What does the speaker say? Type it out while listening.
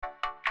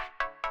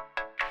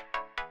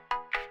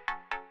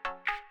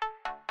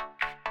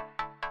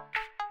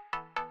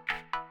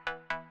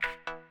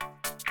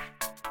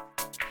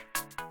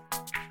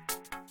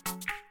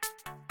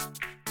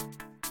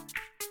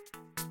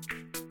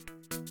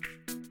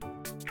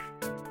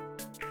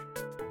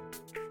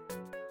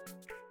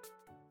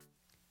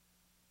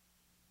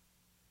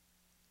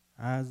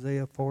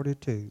Isaiah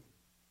 42,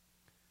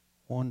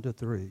 1 to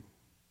 3.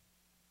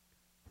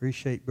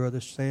 Appreciate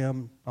Brother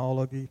Sam, all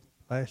of you,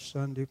 last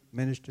Sunday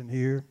ministering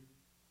here.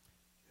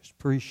 Just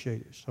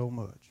appreciate it so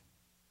much.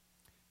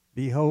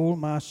 Behold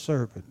my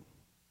servant,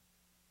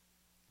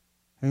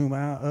 whom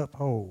I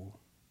uphold,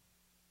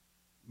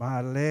 my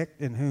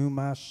elect in whom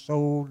my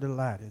soul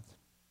delighteth.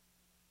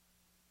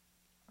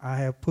 I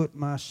have put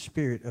my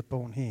spirit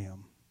upon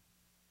him.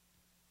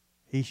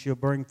 He shall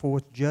bring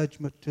forth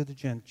judgment to the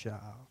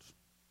Gentiles.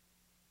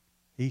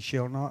 He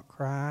shall not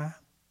cry,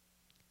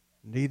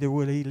 neither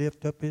will he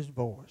lift up his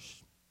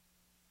voice,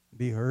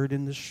 be heard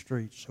in the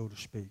streets, so to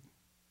speak.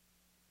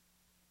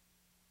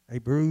 A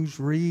bruised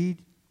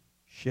reed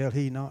shall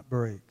he not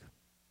break,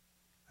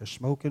 a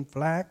smoking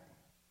flax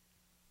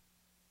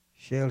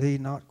shall he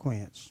not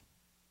quench.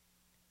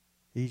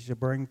 He shall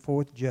bring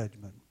forth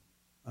judgment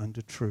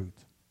unto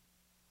truth.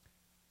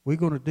 We're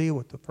going to deal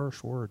with the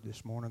first word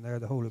this morning there,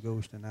 the Holy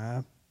Ghost and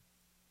I.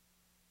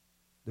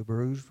 The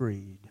bruised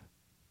reed.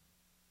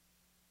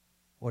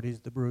 What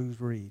is the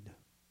bruised reed?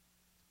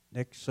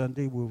 Next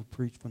Sunday we'll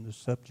preach from the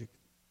subject,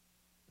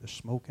 the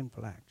smoking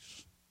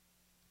flax.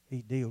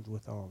 He deals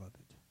with all of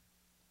it.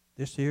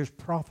 This here's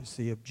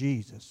prophecy of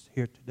Jesus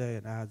here today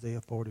in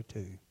Isaiah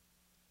 42.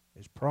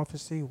 It's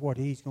prophecy of what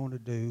he's going to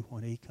do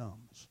when he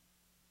comes.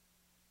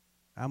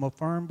 I'm a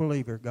firm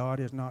believer God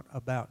is not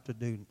about to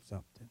do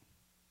something.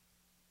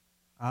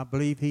 I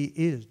believe he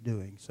is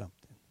doing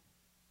something.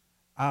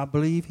 I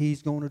believe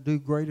he's going to do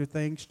greater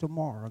things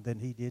tomorrow than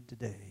he did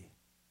today.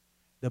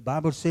 The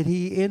Bible said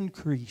he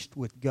increased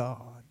with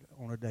God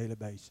on a daily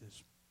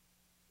basis.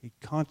 He's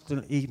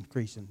constantly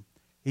increasing.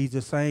 He's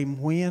the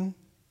same when?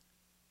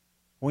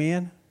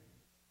 When?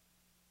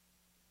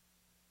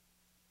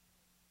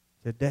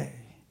 Today.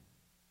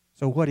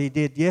 So what he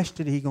did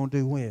yesterday, he's going to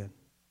do when?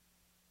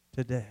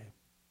 Today.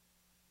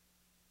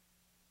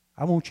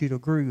 I want you to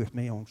agree with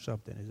me on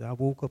something. As I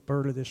woke up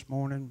early this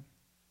morning,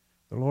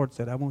 the Lord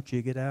said, I want you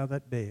to get out of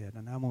that bed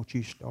and I want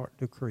you to start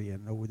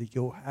decreeing over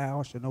your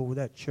house and over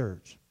that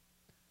church.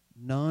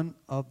 None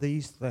of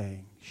these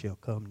things shall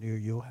come near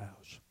your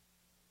house.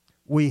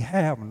 We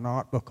have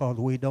not because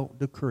we don't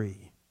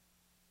decree.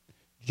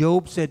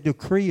 Job said,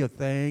 decree a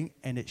thing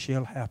and it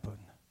shall happen.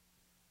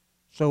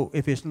 So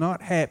if it's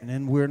not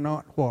happening, we're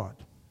not what?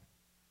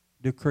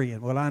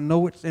 Decreeing. Well, I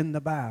know it's in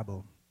the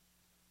Bible,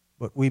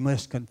 but we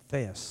must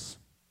confess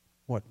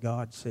what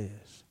God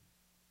says.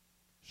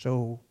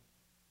 So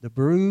the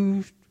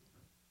bruised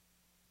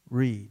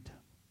reed.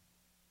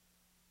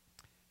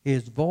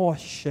 His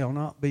voice shall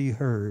not be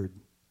heard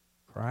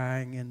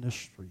crying in the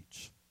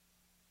streets.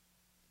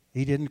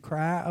 He didn't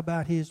cry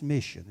about his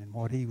mission and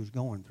what he was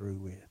going through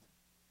with.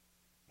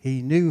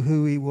 He knew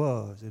who he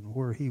was and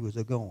where he was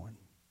a-going.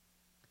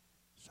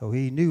 So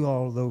he knew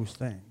all those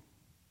things.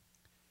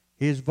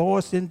 His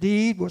voice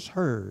indeed was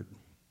heard.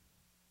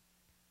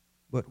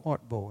 But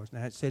what voice?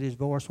 Now it said his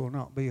voice will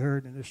not be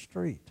heard in the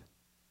street.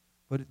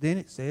 But then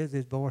it says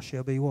his voice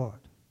shall be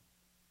what?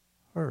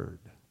 Heard.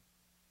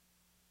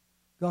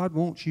 God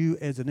wants you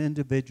as an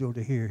individual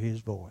to hear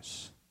his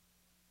voice.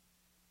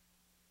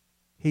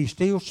 He's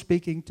still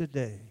speaking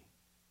today.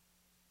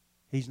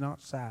 He's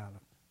not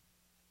silent.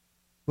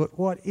 But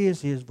what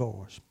is his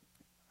voice?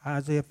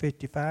 Isaiah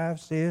 55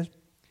 says,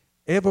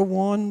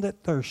 everyone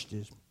that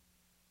thirsteth,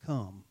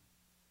 come,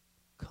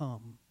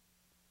 come.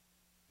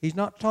 He's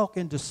not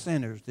talking to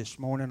sinners this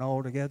morning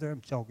altogether.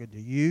 I'm talking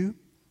to you.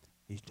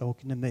 He's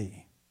talking to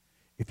me.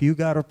 If you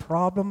got a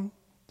problem,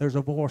 there's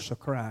a voice of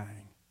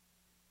crying,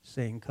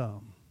 saying,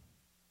 come.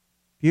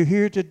 If you're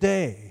here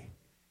today,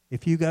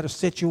 if you got a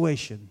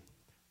situation,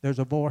 there's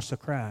a voice of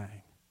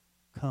crying,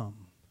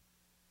 come.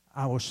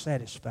 I will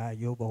satisfy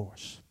your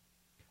voice.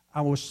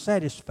 I will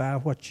satisfy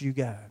what you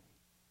got.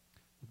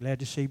 I'm glad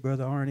to see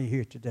Brother Arnie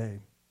here today.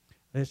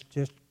 Let's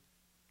just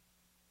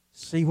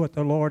see what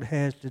the Lord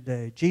has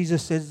today.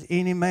 Jesus says,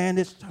 any man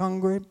that's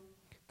hungry,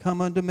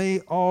 come unto me,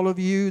 all of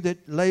you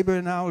that labor,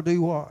 and I'll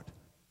do what?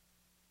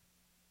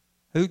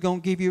 Who's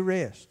going to give you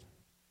rest?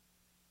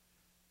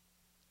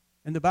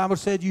 And the Bible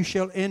said you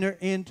shall enter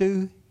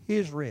into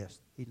his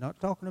rest. He's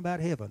not talking about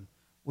heaven.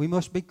 We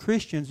must be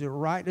Christians that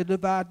rightly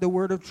divide the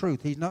word of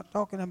truth. He's not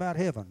talking about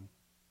heaven.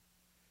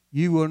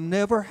 You will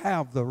never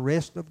have the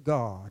rest of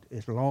God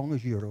as long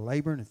as you're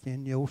laboring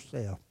within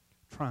yourself,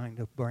 trying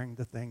to bring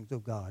the things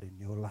of God in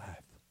your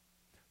life.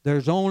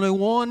 There's only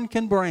one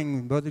can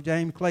bring. Brother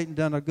James Clayton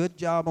done a good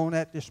job on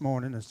that this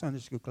morning in the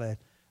Sunday school class.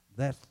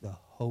 That's the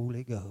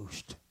Holy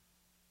Ghost.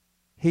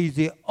 He's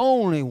the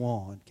only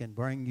one can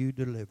bring you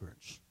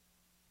deliverance.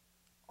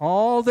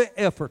 All the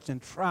efforts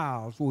and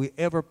trials we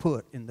ever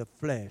put in the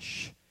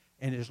flesh,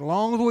 and as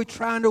long as we're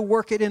trying to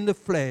work it in the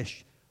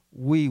flesh,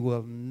 we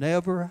will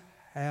never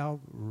have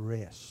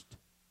rest.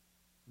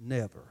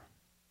 Never.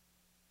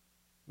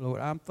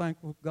 Lord, I'm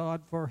thankful,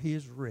 God, for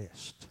his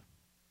rest.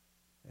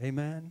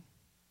 Amen.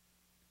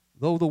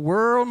 Though the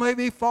world may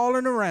be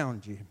falling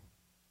around you,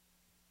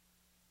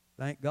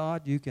 thank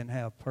God you can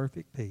have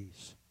perfect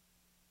peace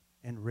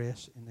and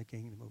rest in the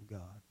kingdom of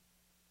God.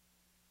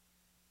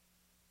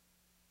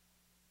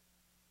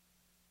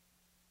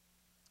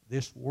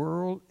 This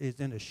world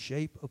is in a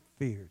shape of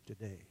fear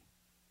today.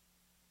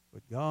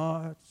 But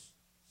God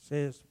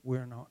says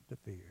we're not to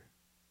fear.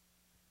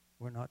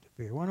 We're not to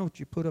fear. Why don't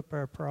you put up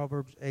our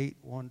Proverbs 8,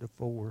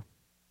 1-4,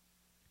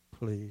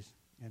 please,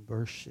 and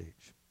verse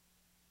 6.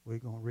 We're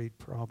going to read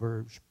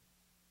Proverbs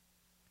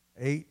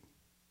 8,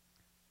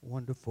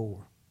 1-4.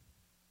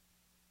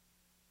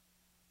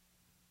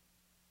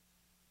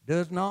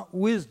 Does not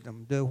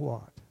wisdom do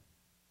what?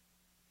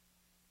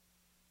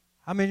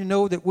 How many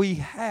know that we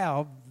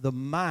have the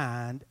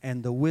mind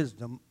and the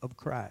wisdom of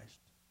Christ?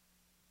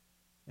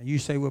 And you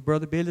say, well,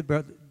 Brother Billy,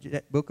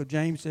 that book of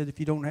James said if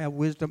you don't have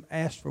wisdom,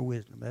 ask for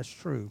wisdom. That's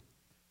true.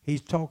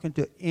 He's talking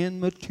to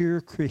immature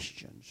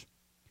Christians.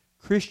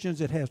 Christians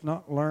that has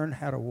not learned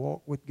how to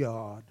walk with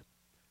God,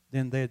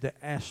 then they're to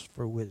ask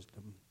for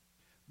wisdom.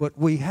 But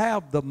we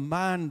have the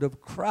mind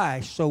of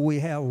Christ, so we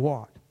have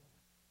what?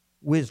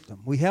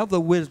 Wisdom. We have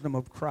the wisdom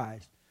of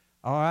Christ.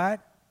 All right?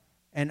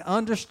 And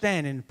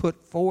understanding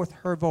put forth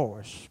her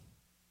voice.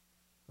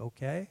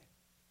 Okay?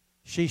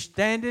 She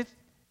standeth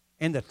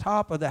in the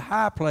top of the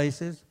high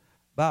places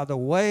by the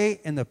way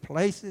in the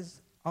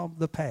places of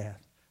the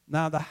path.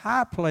 Now the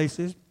high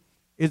places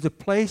is a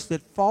place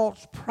that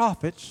false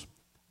prophets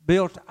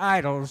built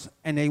idols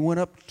and they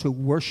went up to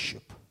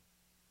worship.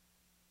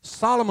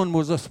 Solomon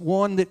was this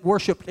one that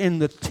worshiped in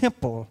the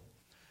temple,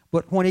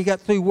 but when he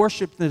got through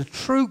worshiping the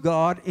true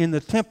God in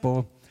the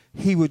temple,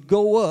 he would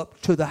go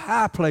up to the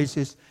high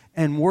places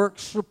and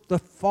worship the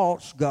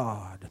false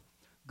God.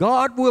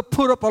 God will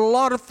put up a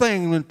lot of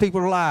things in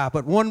people's lives,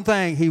 but one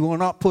thing he will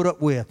not put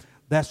up with,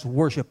 that's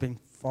worshiping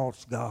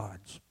false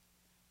gods.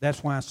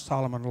 That's why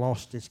Solomon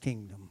lost his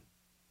kingdom.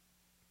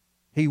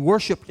 He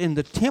worshiped in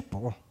the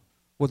temple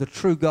where the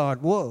true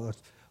God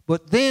was,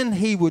 but then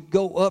he would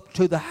go up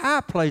to the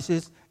high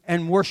places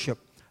and worship.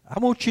 I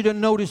want you to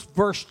notice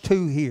verse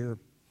 2 here.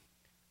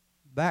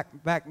 Back,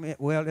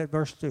 at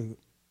verse 2.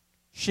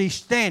 She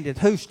standeth.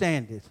 Who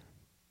standeth?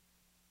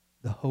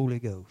 The Holy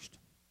Ghost.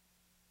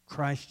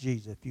 Christ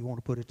Jesus, if you want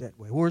to put it that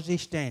way. Where is he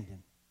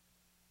standing?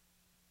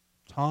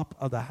 Top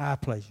of the high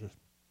places,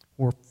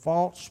 where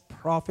false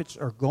prophets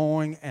are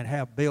going and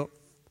have built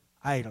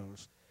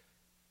idols.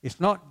 It's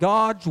not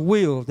God's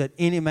will that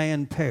any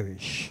man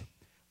perish,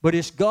 but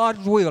it's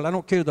God's will. I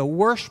don't care the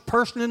worst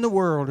person in the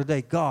world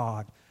today,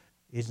 God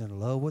is in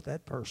love with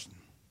that person.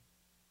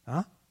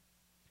 Huh?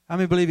 How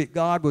many believe that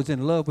God was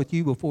in love with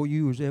you before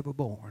you was ever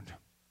born?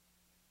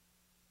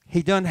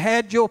 He done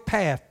had your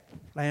path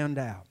planned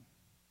out.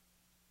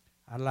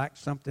 I liked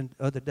something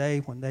the other day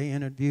when they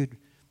interviewed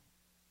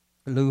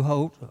Lou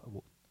Holt,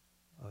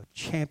 a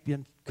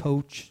champion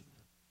coach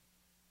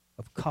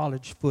of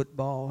college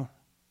football,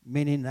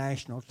 many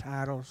national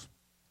titles.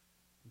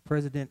 The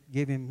president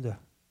gave him the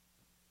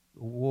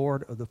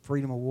award of the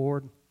Freedom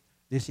Award.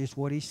 This is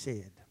what he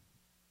said.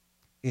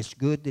 It's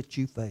good that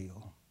you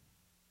fail.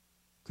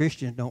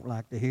 Christians don't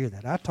like to hear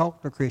that. I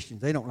talk to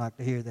Christians. They don't like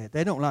to hear that.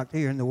 They don't like to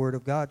hear in the Word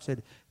of God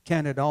said,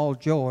 count it all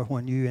joy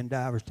when you in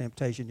divers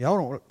temptation.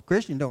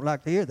 Christians don't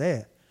like to hear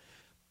that.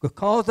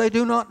 Because they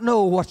do not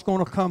know what's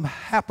going to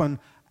happen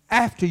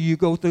after you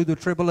go through the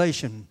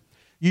tribulation.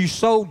 You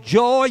sow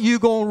joy, you're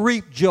going to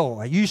reap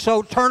joy. You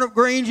sow turnip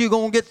greens, you're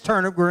going to get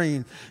turnip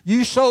greens.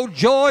 You sow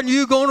joy, and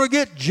you're going to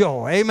get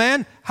joy.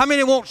 Amen? How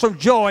many want some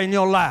joy in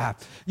your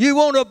life? You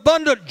want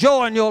abundant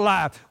joy in your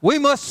life. We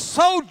must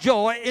sow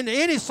joy in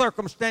any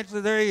circumstance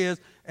that there is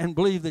and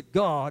believe that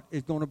God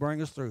is going to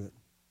bring us through it.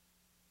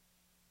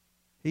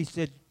 He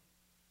said,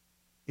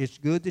 it's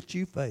good that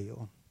you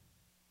fail.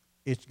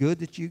 It's good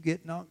that you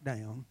get knocked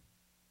down.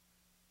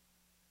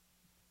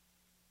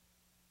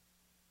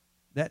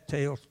 That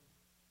tells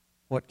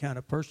what kind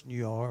of person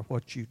you are,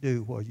 what you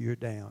do while you're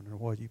down, or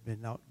while you've been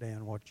knocked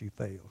down, what you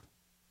failed.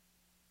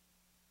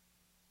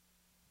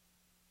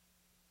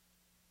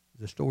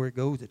 The story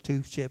goes that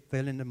two sheep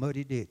fell in the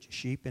muddy ditch, a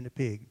sheep and a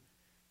pig.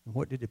 And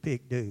what did the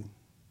pig do?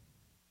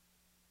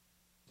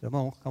 Come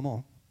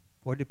on.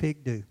 What did the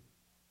pig do?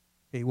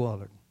 He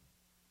wallowed.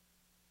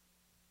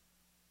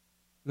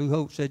 Lou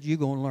Holt said, you're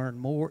going to learn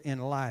more in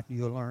life than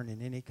you'll learn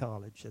in any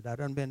college. He said, I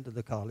done been to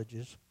the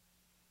colleges,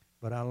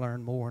 but I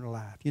learned more in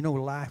life. You know,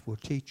 life will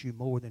teach you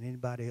more than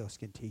anybody else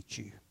can teach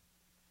you.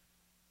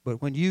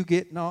 But when you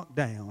get knocked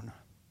down,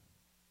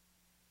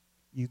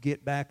 you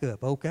get back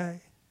up, okay?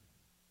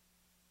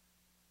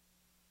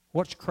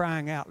 What's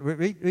crying out?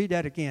 Read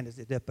that again. Is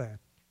it up there?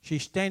 She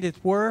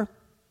standeth where?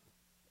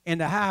 In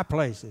the high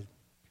places,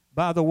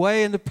 by the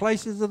way in the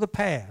places of the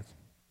path.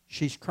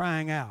 She's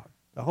crying out.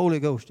 The Holy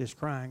Ghost is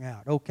crying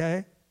out,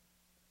 okay?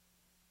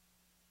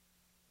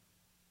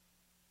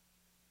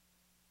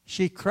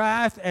 She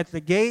crieth at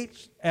the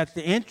gates, at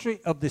the entry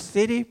of the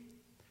city,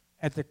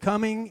 at the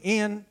coming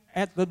in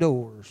at the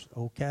doors,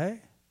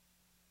 okay?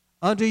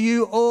 Unto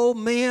you, O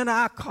men,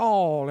 I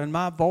call, and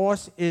my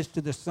voice is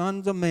to the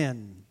sons of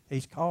men.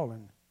 He's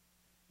calling.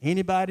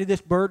 Anybody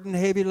that's burdened,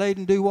 heavy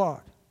laden, do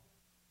what?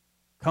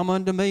 Come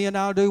unto me and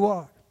I'll do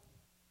what?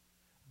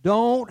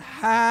 Don't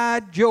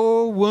hide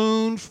your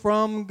wounds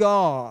from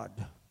God.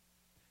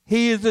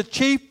 He is the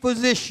chief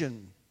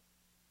physician.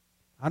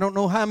 I don't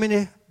know how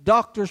many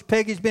doctors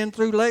Peggy's been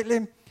through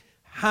lately,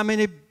 how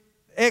many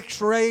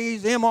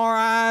x-rays,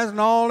 MRIs, and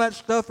all that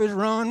stuff is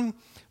run,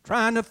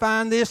 trying to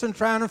find this and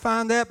trying to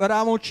find that. But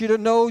I want you to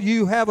know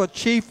you have a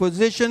chief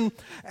physician,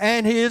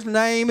 and his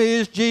name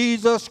is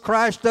Jesus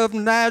Christ of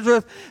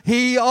Nazareth.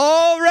 He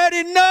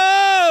already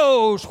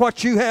knows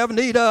what you have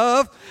need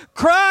of.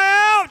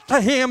 Cry out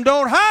to him.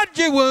 Don't hide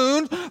your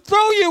wounds.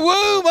 Throw your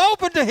womb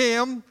open to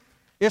him.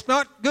 It's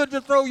not good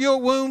to throw your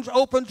wounds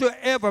open to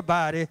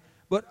everybody,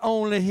 but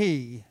only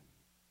he.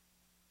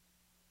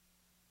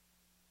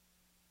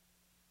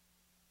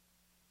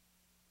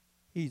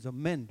 He's a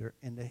mender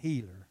and the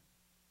healer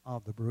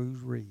of the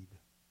bruised reed.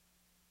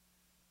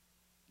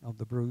 Of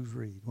the bruised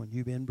reed. When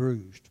you've been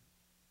bruised.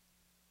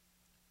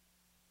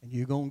 And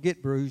you're going to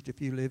get bruised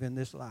if you live in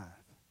this life.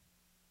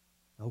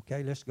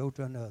 Okay, let's go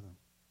to another one.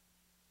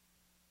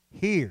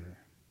 Here.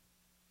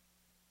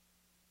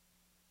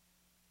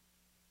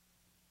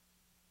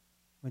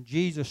 When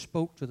Jesus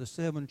spoke to the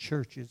 7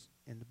 churches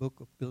in the book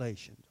of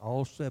Galatians,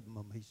 all 7 of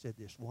them, he said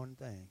this one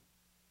thing.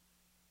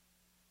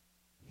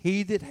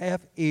 He that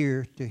hath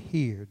ear to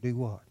hear, do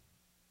what?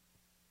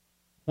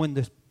 When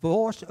the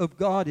voice of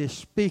God is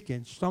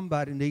speaking,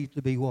 somebody needs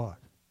to be what?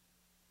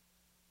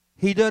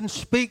 He doesn't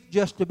speak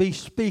just to be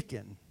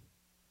speaking.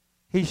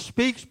 He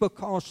speaks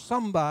because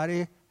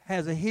somebody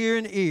has a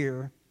hearing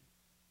ear,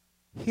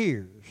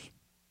 hears.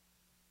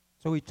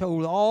 So he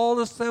told all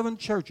the 7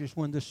 churches,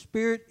 when the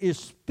Spirit is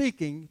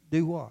speaking,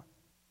 do what?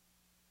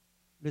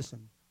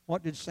 Listen,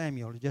 what did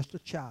Samuel? Just a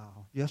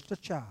child. Just a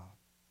child.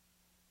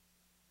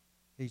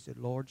 He said,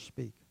 Lord,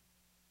 speak.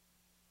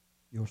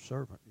 Your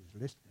servant is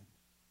listening.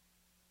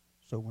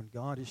 So when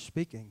God is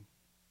speaking,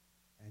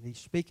 and he's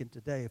speaking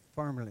today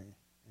firmly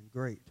and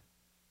great,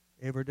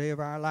 every day of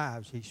our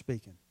lives he's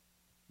speaking.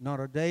 Not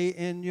a day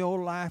in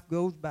your life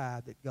goes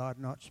by that God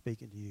not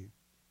speaking to you.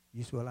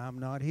 You say, well, I'm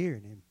not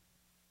hearing him.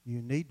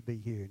 You need to be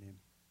hearing him.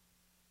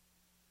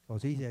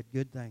 Because he had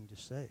good things to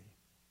say.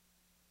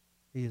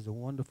 He has a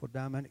wonderful,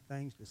 dynamic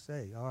things to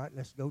say. All right,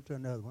 let's go to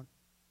another one.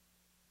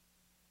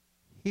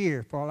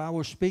 Here, for I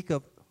will speak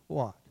of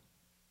what?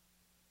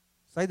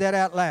 Say that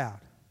out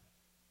loud.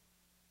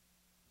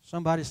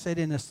 Somebody said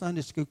in a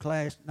Sunday school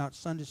class, not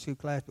Sunday school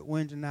class, but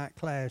Wednesday night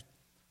class,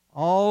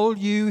 all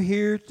you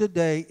hear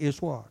today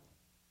is what?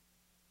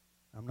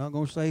 I'm not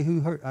going to say who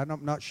heard.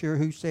 I'm not sure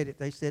who said it.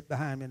 They said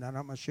behind me, and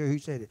I'm not sure who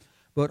said it.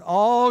 But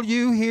all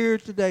you hear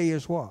today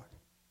is what?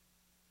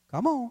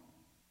 Come on.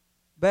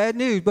 Bad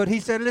news. But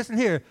he said, listen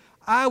here.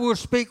 I will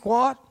speak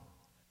what?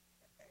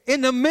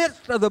 In the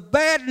midst of the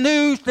bad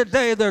news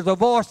today, there's a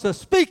voice of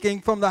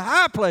speaking from the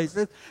high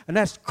places, and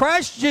that's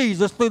Christ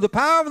Jesus through the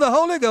power of the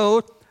Holy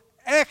Ghost,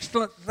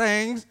 excellent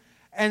things,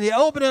 and the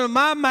opening of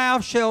my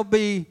mouth shall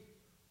be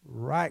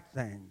right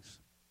things.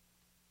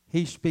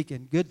 He's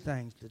speaking good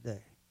things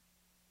today,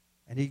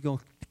 and he's going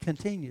to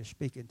continue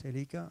speaking until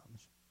he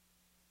comes.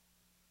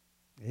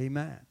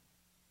 Amen.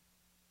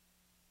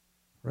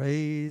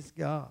 Praise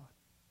God.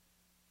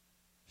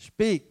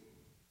 Speak,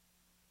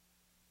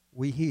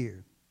 we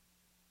hear.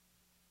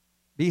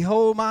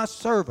 Behold my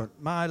servant,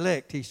 my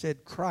elect. He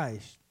said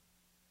Christ.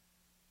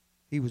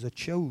 He was a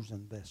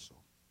chosen vessel.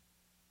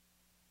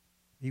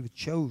 He was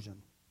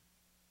chosen.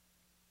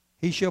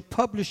 He shall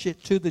publish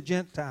it to the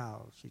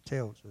Gentiles, he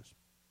tells us.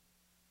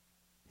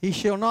 He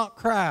shall not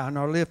cry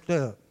nor lift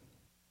up.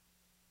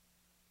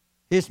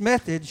 His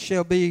method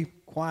shall be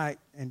quiet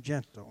and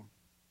gentle.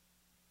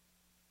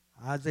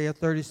 Isaiah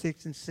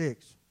 36:6.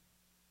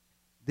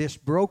 This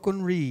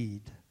broken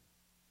reed,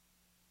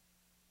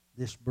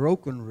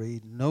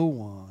 no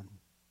one,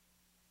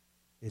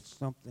 it's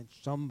something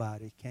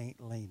somebody can't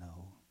lean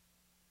on.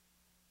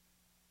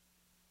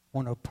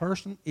 When a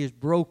person is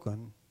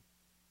broken,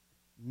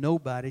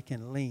 nobody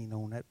can lean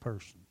on that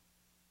person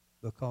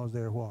because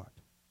they're what?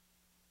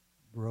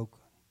 Broken.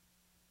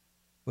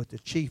 But the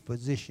chief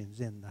physician's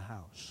in the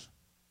house.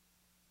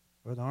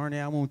 Brother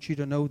Arnie, I want you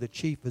to know the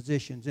chief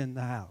physician's in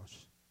the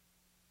house.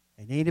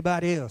 And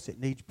anybody else that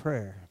needs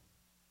prayer,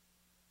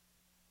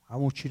 I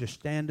want you to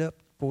stand up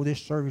before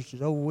this service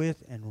is over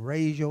with and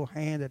raise your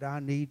hand that I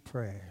need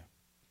prayer.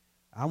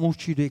 I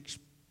want you to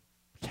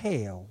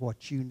tell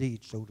what you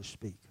need, so to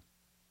speak.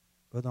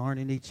 Brother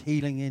Arnie needs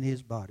healing in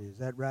his body. Is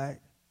that right?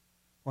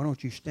 Why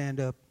don't you stand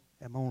up?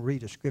 I'm going to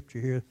read a scripture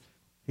here.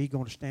 He's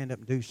going to stand up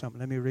and do something.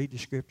 Let me read the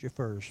scripture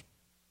first.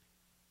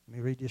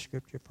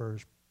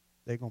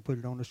 They're going to put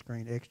it on the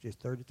screen. Exodus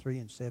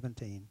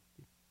 33:17.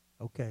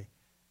 Okay.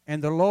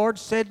 And the Lord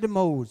said to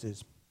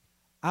Moses,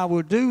 I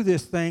will do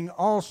this thing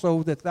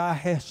also that thou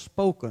hast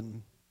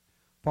spoken,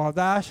 for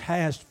thou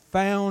hast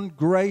found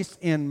grace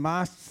in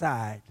my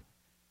sight,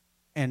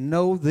 and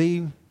know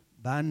thee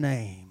by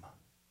name.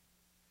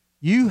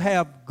 You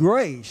have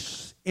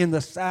grace in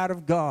the sight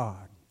of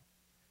God.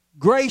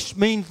 Grace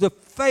means the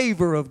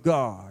favor of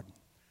God.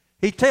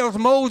 He tells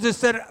Moses,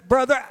 said,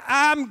 brother,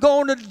 I'm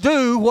going to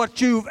do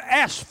what you've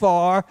asked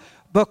for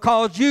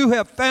because you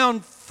have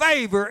found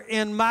favor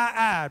in my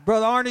eye.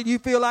 Brother Arnie, do you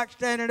feel like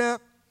standing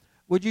up?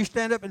 Would you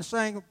stand up and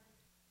sing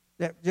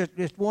that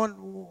just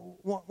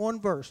one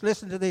verse?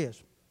 Listen to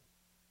this.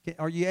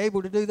 Are you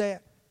able to do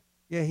that?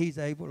 Yeah, he's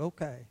able.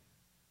 Okay.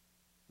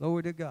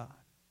 Glory to God.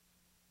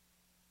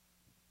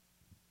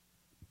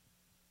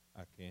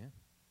 I can.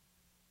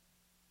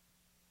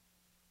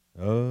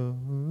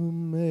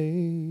 Amazing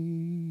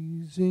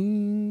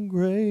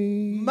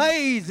grace.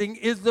 Amazing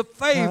is the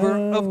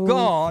favor of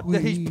God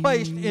that he's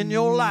placed in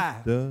your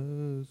life.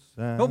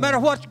 No matter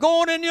what's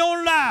going in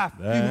your life,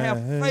 you have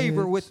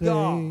favor with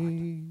God.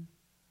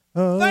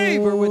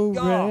 Favor with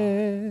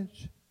God.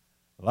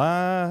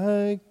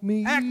 Like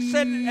me. Acts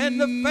said,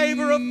 and the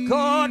favor of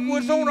God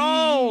was on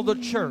all the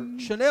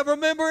church. And every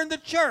member in the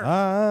church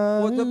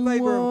was the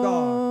favor of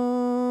God.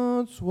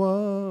 Was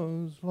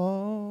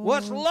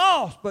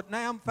lost, but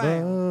now I'm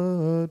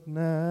found.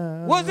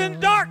 Was in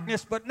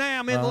darkness, but now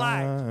I'm in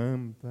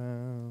light.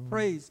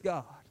 Praise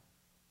God.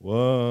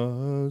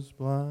 Was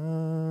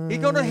blind. He's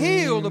going to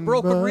heal the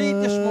broken reed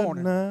this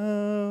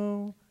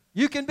morning.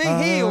 You can be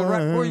healed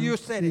right where you're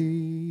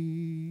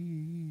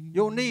sitting.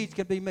 Your needs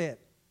can be met.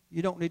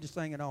 You don't need to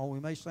sing at all.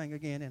 We may sing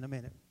again in a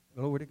minute.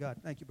 Glory to God.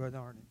 Thank you, Brother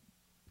Arnie.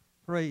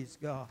 Praise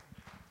God.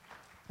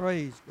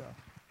 Praise God.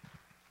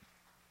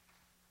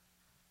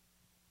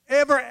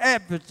 Every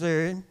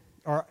adversary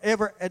or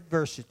every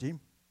adversity,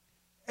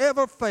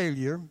 every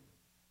failure,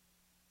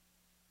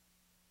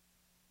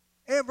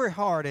 every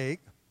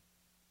heartache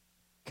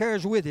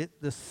carries with it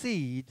the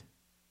seed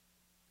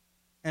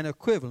and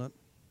equivalent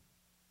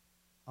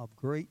of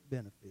great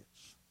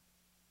benefits.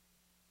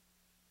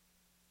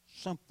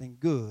 Something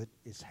good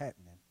is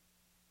happening.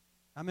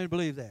 How many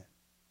believe that?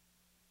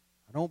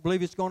 I don't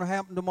believe it's going to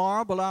happen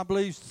tomorrow, but I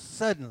believe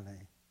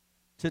suddenly,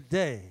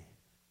 today,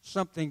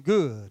 something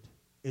good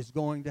is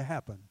going to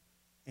happen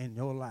in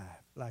your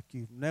life like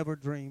you've never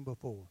dreamed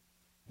before.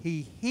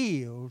 He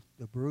heals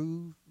the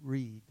bruised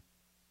reed.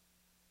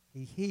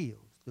 He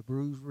heals the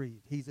bruised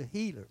reed. He's a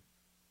healer.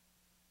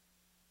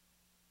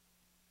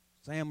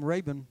 Sam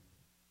Rabin,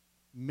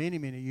 many,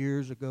 many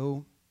years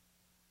ago,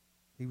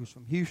 he was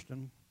from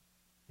Houston.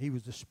 He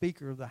was the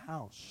Speaker of the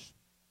House.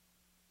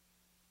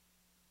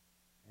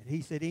 And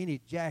he said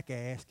any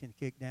jackass can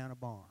kick down a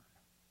barn.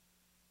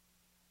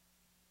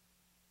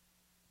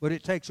 But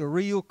it takes a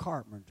real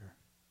carpenter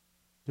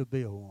to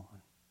build one.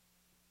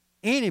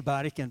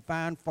 Anybody can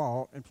find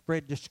fault and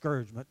spread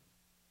discouragement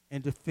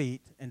and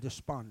defeat and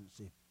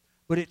despondency.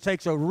 But it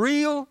takes a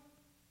real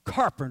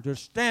carpenter to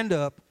stand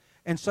up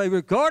and say,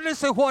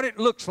 regardless of what it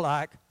looks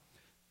like,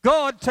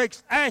 God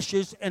takes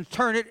ashes and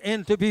turn it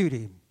into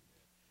beauty.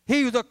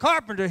 He was a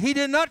carpenter. He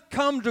did not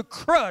come to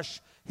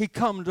crush. He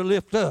come to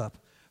lift up.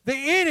 The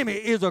enemy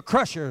is a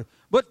crusher,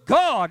 but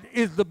God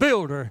is the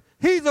builder.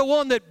 He's the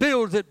one that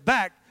builds it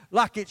back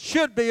like it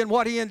should be and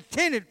what he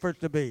intended for it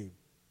to be.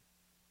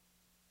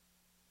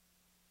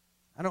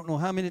 I don't know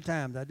how many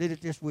times I did it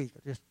this week.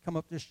 I just come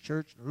up this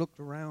church and looked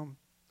around,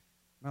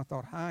 and I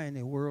thought, how in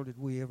the world did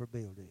we ever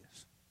build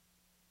this?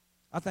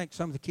 I think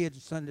some of the kids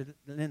in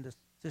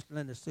Sister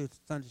Linda's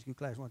Sunday school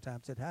class one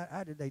time said,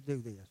 how did they do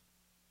this?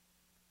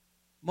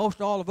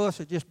 Most all of us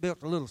had just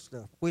built the little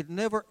stuff. We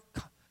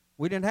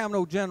didn't have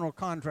no general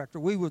contractor.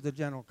 We were the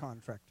general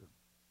contractor.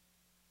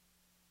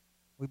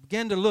 We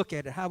began to look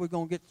at it, how we're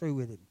going to get through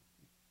with it.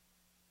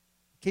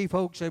 Key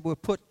folks said, we'll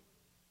put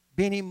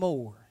Benny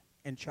Moore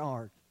in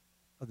charge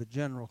of the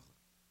general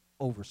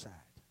oversight.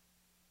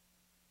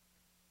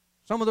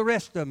 Some of the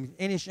rest of them,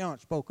 Ennis Yount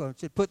spoke of,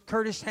 said, put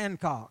Curtis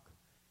Hancock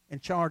in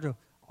charge of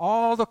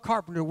all the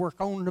carpenter work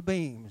on the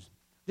beams.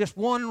 Just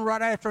one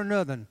right after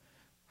another.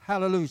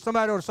 Hallelujah.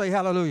 Somebody ought to say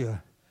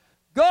hallelujah.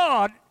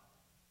 God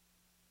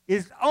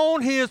is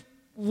on his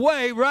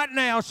way right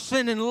now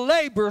sending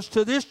laborers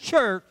to this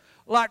church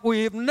like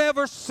we have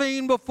never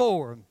seen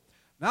before.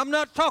 Now, I'm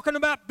not talking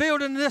about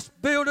building this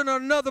building or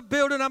another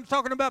building. I'm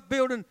talking about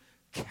building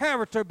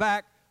character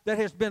back that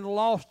has been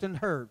lost and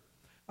hurt.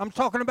 I'm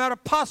talking about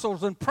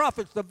apostles and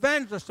prophets,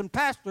 evangelists and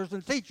pastors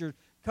and teachers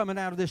coming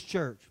out of this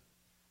church.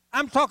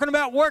 I'm talking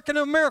about working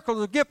of miracles,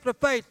 the gift of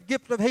faith, the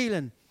gift of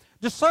healing,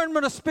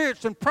 discernment of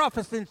spirits and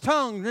prophecy and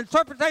tongues,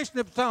 interpretation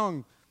of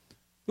tongues,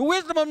 the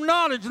wisdom of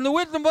knowledge and the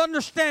wisdom of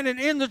understanding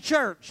in the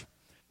church.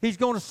 He's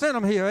going to send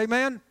them here,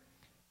 amen?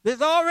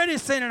 There's already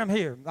sending them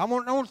here. I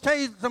want to tell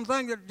you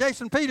something that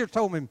Jason Peters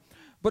told me,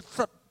 but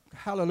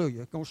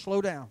hallelujah, going to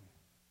slow down.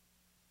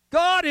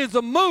 God is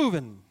a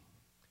moving.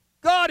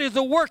 God is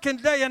a working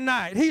day and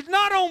night. He's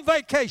not on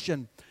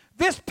vacation.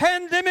 This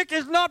pandemic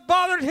has not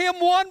bothered him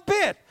one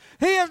bit.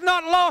 He has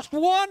not lost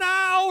one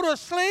iota of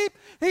sleep.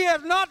 He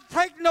has not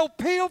taken no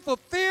pill for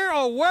fear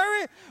or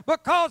worry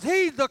because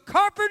he's the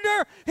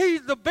carpenter.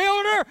 He's the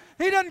builder.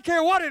 He doesn't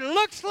care what it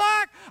looks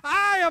like.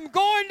 I am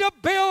going to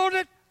build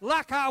it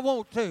like I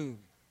want to.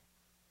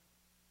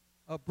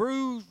 A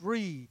bruised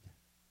reed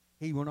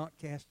he will not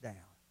cast down.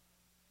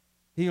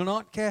 He will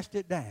not cast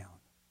it down.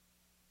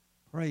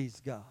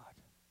 Praise God.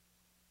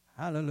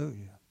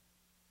 Hallelujah.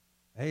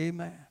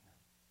 Amen.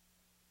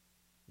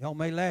 Y'all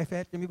may laugh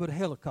at me, but a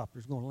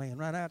helicopter's going to land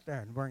right out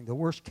there and bring the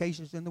worst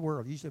cases in the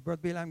world. You said,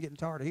 Brother Billy, I'm getting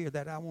tired of hearing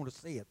that. I want to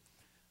see it.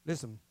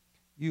 Listen,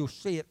 you'll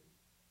see it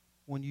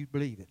when you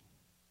believe it.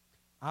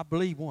 I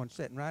believe one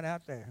sitting right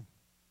out there.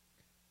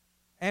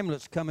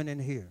 Ambulance coming in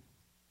here.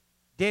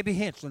 Debbie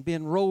Henson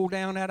being rolled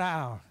down that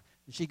aisle.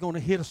 She's going to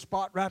hit a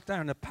spot right there,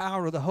 and the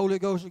power of the Holy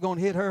Ghost is going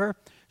to hit her.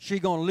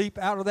 She's going to leap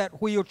out of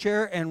that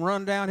wheelchair and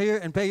run down here,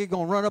 and Peggy's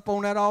going to run up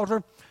on that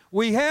altar.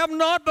 We have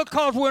not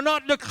because we're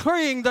not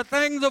decreeing the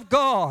things of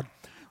God.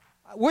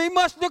 We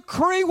must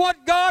decree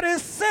what God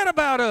has said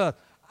about us.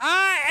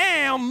 I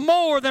am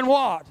more than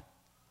what?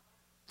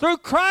 Through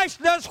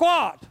Christ does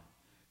what?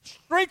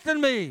 Strengthen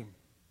me.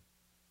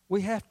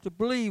 We have to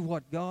believe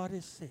what God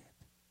has said,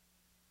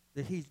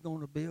 that He's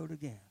going to build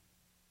again.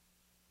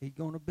 He's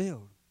going to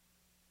build.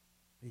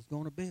 He's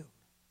going to build.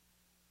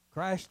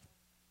 Christ,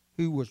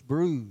 who was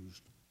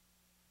bruised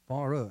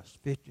for us,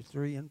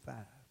 53 and 5.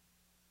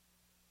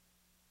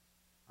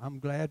 I'm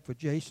glad for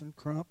Jason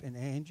Crump and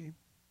Angie.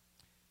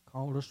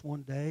 Called us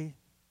one day.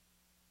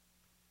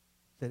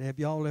 Said, have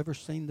y'all ever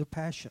seen The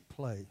Passion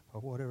Play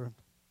or whatever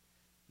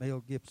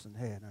Mel Gibson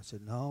had? And I said,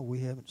 no, we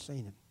haven't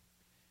seen it.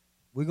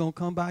 We're going to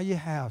come by your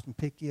house and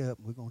pick you up,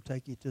 and we're going to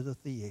take you to the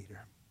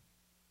theater.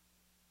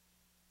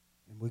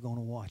 And we're going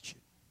to watch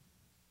it.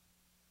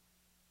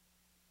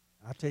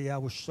 I tell you, I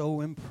was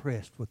so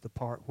impressed with the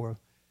part where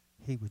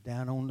he was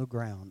down on the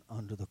ground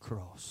under the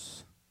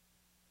cross.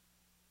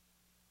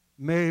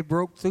 Mary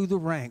broke through the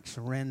ranks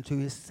and ran to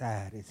his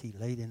side as he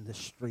laid in the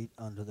street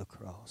under the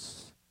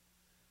cross.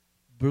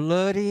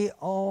 Bloody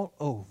all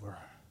over,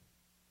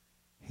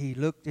 he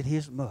looked at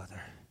his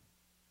mother.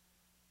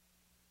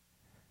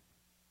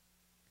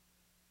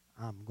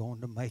 I'm going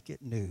to make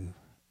it new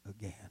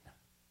again.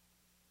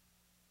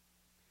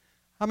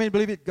 How many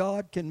believe that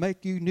God can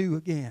make you new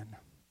again?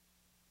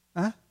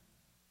 Huh?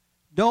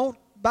 Don't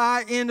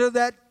buy into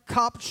that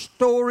cop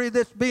story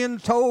that's being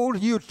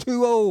told you're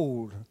too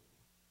old.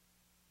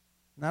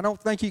 And I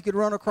don't think you could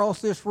run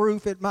across this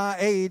roof at my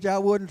age. I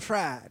wouldn't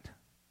try it.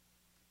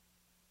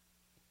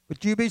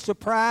 But you'd be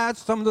surprised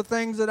some of the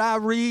things that I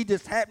read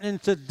that's happening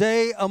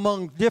today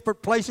among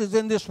different places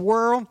in this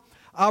world.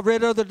 I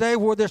read the other day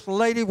where this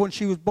lady, when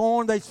she was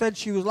born, they said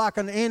she was like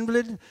an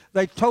invalid.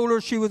 They told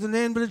her she was an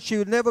invalid. She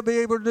would never be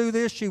able to do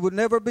this. She would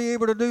never be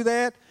able to do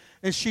that.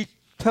 And she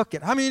took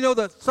it. How many of you know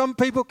that some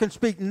people can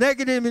speak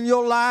negative in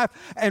your life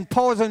and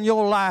poison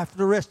your life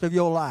the rest of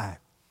your life?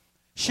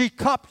 She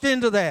copped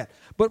into that.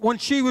 But when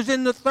she was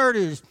in the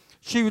 30s,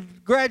 she was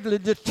gradually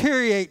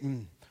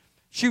deteriorating.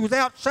 She was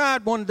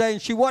outside one day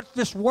and she watched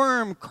this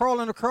worm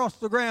crawling across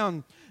the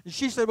ground. And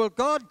she said, well,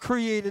 God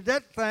created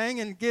that thing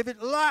and give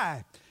it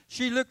life.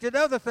 She looked at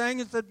other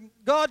things and said,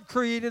 God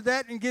created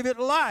that and give it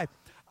life.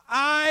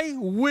 I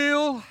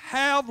will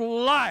have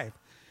life.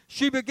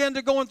 She began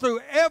to go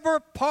through every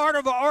part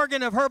of the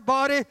organ of her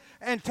body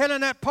and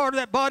telling that part of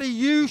that body,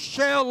 you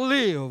shall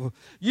live.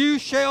 You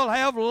shall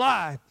have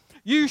life.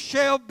 You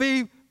shall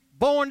be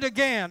born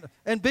again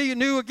and be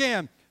new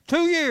again.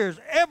 2 years,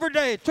 every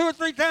day, 2 or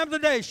 3 times a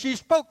day, she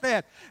spoke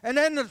that. And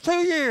then in the 2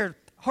 years,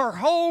 her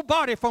whole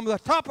body, from the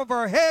top of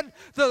her head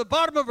to the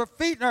bottom of her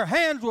feet, and her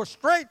hands were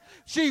straight.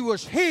 She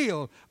was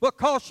healed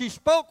because she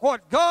spoke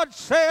what God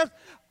says.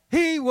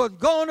 He was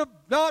going to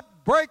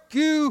not break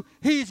you.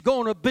 He's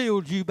going to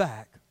build you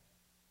back.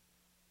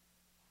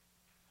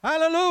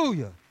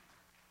 Hallelujah.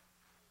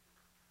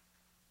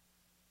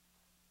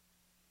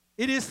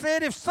 It is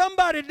said if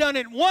somebody done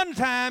it one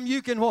time,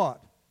 you can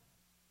what?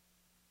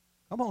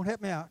 Come on,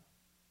 help me out.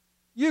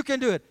 You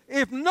can do it.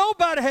 If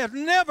nobody has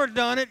never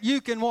done it,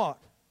 you can what?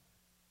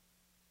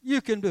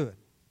 You can do it.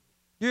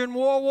 During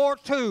World War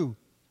II,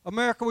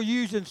 America was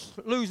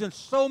losing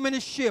so many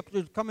ships. It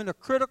was coming a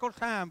critical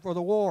time for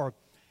the war.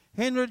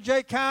 Henry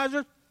J.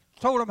 Kaiser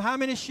told them how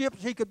many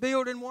ships he could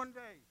build in one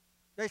day.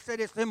 They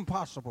said it's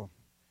impossible.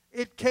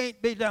 It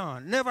can't be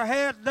done. Never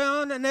has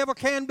done and never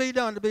can be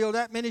done to build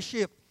that many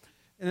ships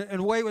in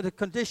a way with the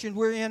conditions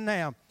we're in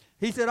now.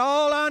 He said,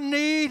 all I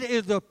need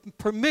is the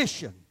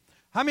permission.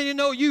 How many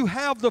know you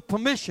have the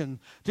permission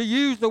to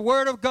use the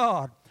Word of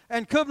God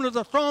and come to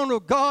the throne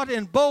of God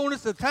in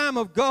boldness, the time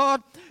of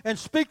God, and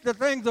speak the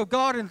things of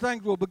God, and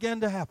things will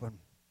begin to happen?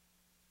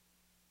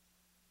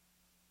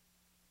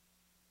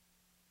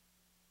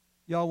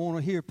 Y'all want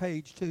to hear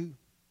page 2?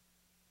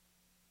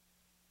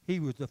 He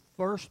was the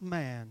first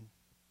man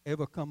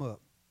ever come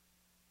up.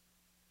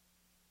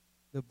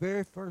 The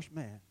very first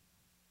man.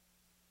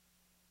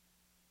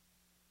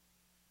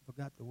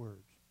 Forgot the words.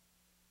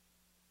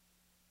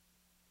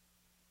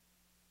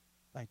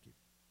 Thank you.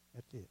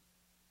 That's it.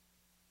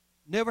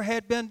 Never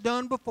had been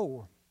done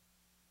before.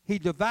 He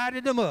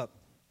divided them up.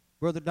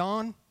 Brother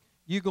Don,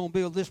 you're going to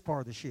build this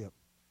part of the ship.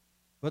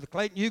 Brother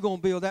Clayton, you're going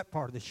to build that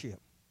part of the ship.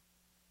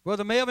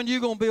 Brother Melvin,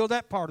 you're going to build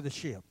that part of the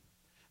ship.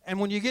 And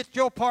when you get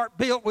your part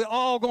built, we're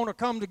all going to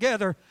come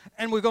together,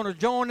 and we're going to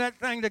join that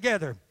thing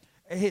together.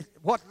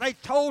 What they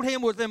told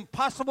him was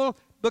impossible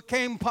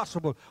became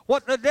possible.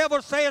 What the devil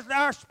says to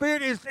our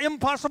spirit is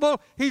impossible.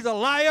 He's a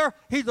liar.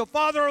 He's the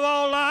father of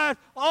all lies.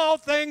 All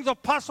things are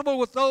possible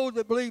with those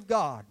that believe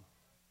God.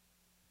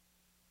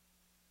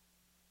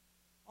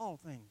 All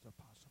things are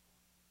possible.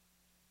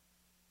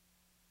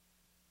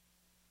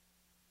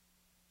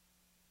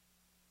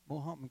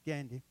 Mahatma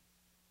Gandhi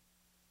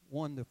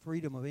won the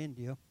freedom of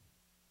India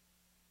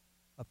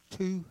of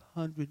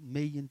 200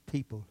 million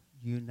people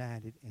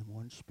united in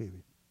one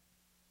spirit.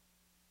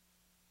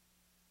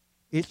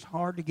 It's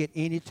hard to get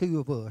any two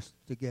of us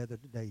together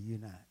today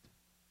unite.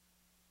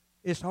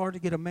 It's hard to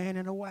get a man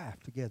and a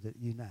wife together that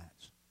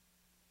unites.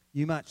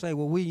 You might say,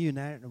 well, we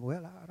united.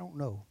 Well, I don't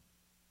know.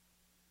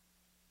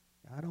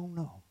 I don't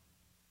know.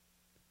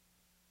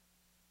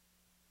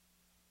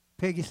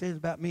 Peggy says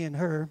about me and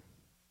her,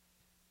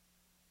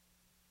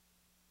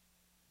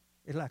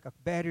 it's like a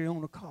battery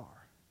on a car.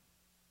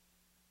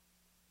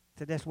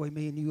 Said that's the way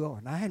me and you are.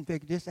 And I hadn't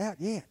figured this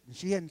out yet. And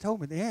she hadn't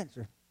told me the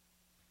answer.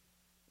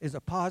 Is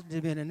a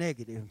positive and a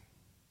negative.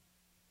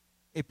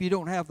 If you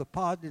don't have the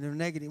positive and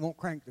negative, it won't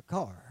crank the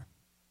car.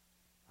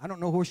 I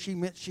don't know where she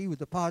meant she was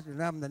the positive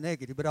and I'm the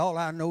negative, but all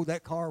I know,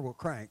 that car will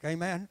crank.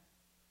 Amen?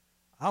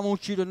 I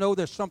want you to know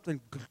there's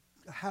something,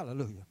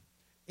 hallelujah,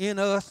 in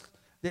us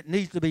that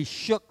needs to be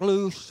shook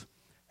loose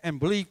and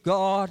believe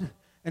God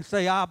and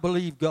say, I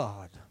believe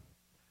God.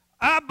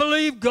 I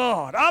believe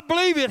God. I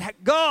believe it.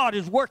 God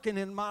is working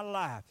in my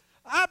life.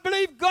 I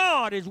believe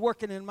God is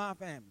working in my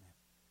family.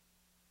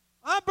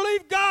 I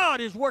believe God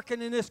is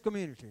working in this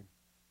community.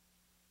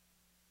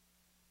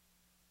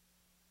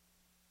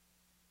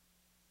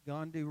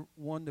 Gandhi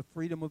won the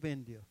freedom of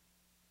India.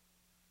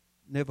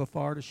 Never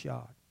fired a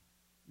shot.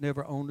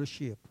 Never owned a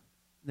ship.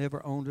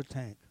 Never owned a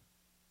tank.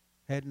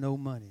 Had no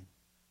money.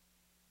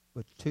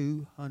 But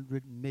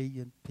 200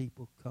 million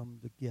people come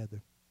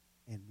together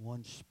in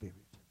one spirit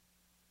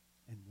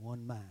and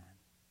one mind.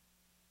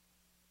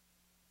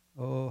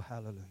 Oh,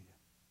 hallelujah.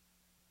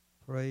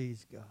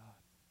 Praise God.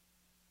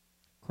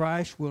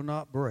 Christ will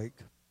not break.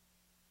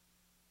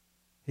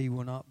 He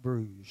will not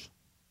bruise.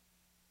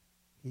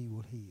 He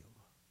will heal.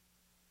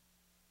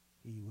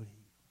 He will heal.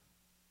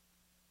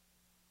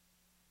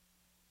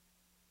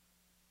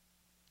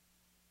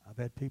 I've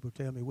had people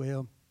tell me,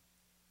 well,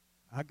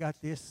 I got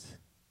this.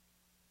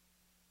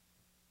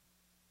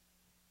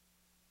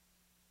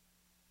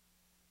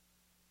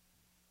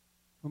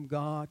 From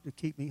God to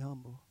keep me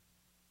humble.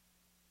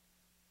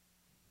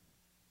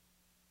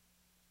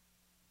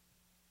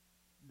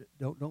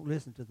 Don't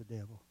listen to the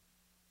devil.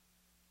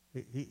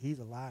 He's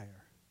a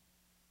liar.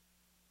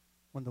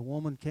 When the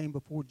woman came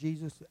before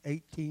Jesus,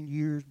 18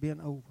 years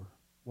been over.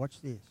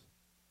 Watch this.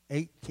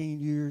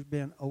 18 years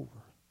been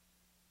over.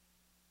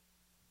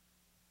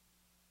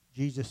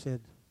 Jesus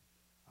said,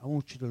 I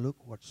want you to look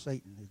what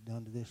Satan has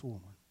done to this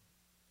woman.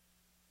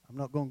 I'm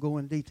not going to go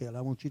in detail.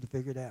 I want you to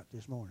figure it out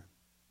this morning.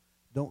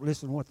 Don't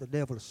listen to what the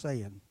devil is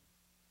saying.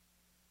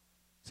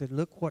 He said,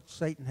 look what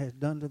Satan has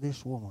done to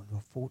this woman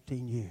for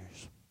 14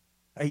 years.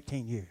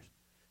 18 years.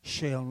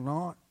 Shall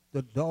not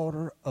the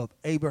daughter of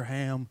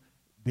Abraham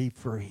be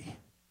free?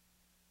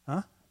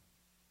 Huh?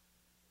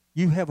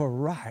 You have a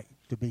right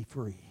to be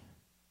free.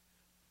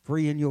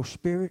 Free in your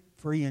spirit,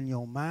 free in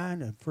your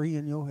mind, and free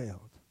in your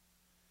health.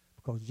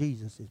 Because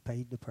Jesus has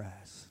paid the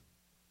price.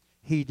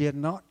 He did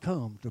not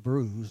come to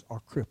bruise or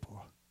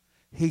cripple.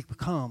 He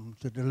come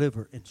to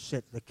deliver and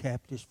set the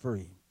captives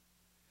free.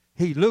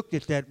 He looked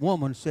at that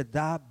woman and said,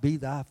 be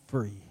thou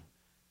free,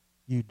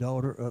 you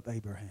daughter of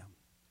Abraham.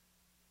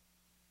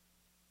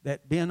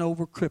 That bent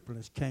over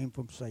crippleness came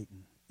from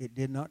Satan. It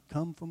did not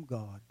come from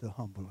God to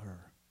humble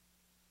her.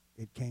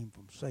 It came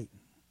from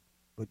Satan.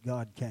 But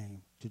God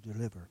came to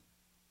deliver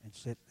and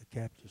set the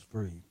captives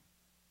free.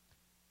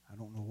 I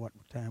don't know what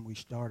time we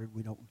started.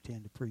 We don't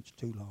intend to preach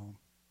too long.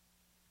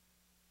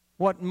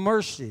 What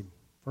mercy,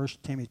 1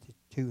 Timothy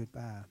 2 and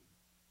 5.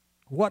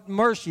 What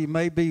mercy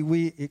may be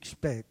we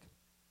expect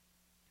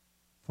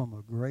from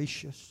a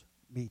gracious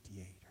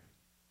mediator.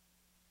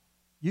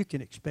 You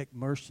can expect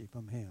mercy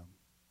from him.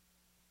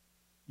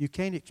 You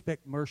can't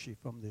expect mercy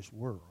from this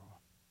world.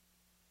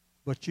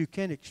 But you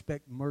can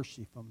expect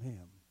mercy from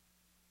him.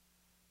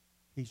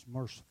 He's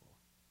merciful.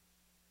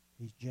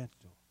 He's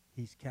gentle.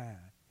 He's kind.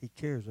 He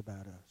cares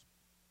about us.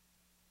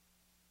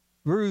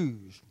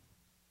 Bruised,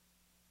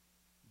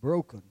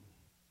 broken,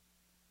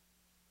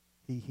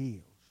 he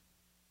heals.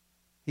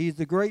 He's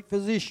the great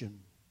physician.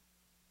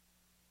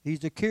 He's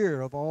the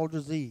cure of all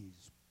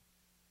disease.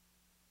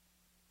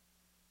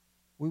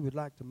 We would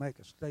like to make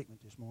a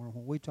statement this morning.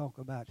 When we talk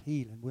about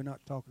healing, we're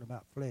not talking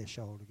about flesh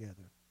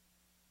altogether.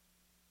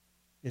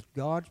 It's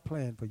God's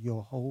plan for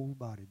your whole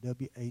body,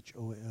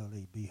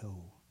 W-H-O-L-E, be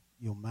whole,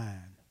 your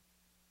mind.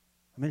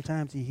 How many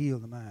times he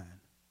healed the mind?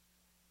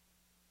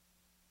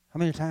 How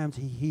many times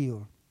he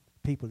healed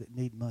people that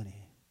need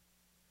money?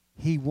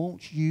 He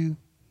wants you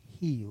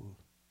healed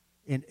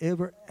in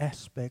every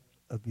aspect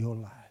of your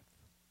life.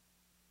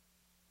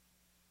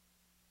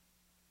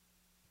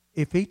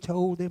 If he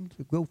told them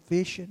to go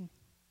fishing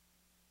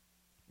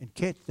and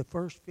catch the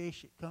first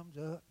fish that comes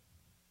up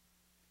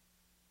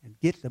and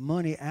get the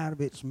money out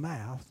of its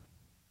mouth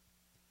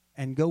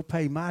and go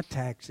pay my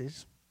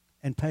taxes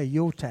and pay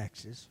your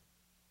taxes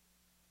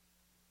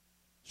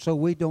so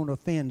we don't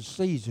offend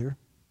Caesar,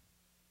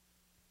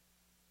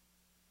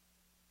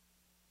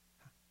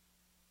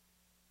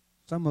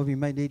 some of you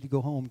may need to go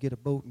home, get a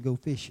boat, and go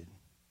fishing.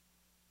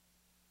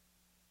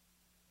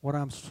 What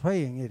I'm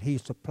saying is He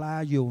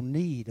supply your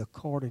need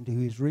according to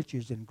His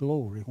riches and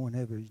glory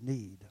whenever His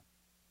need.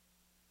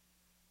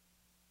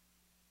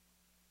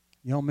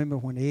 Y'all remember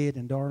when Ed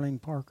and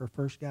Darlene Parker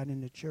first got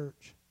into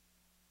church?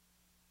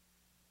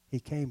 He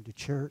came to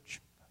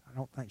church. I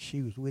don't think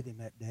she was with him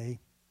that day.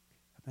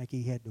 I think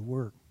he had to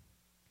work.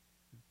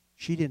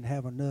 She didn't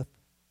have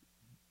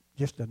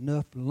just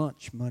enough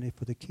lunch money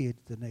for the kids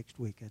the next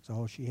week. That's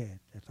all she had.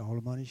 That's all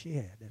the money she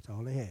had. That's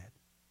all they had.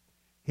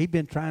 He'd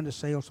been trying to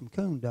sell some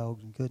coon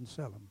dogs and couldn't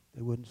sell them.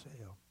 They wouldn't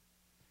sell.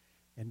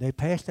 And they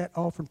passed that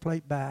offering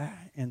plate by,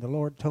 and the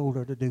Lord told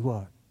her to do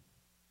what?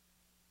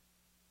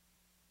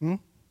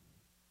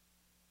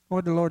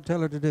 What did the Lord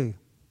tell her to do?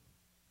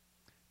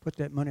 Put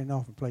that money in the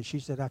offering plate. She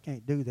said, I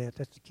can't do that.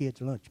 That's the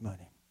kids' lunch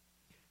money.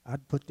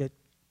 I'd put that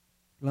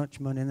lunch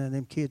money in there, and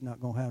them kids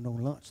not going to have no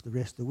lunch the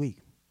rest of the week.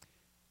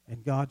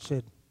 And God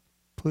said,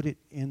 put it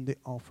in the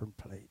offering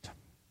plate.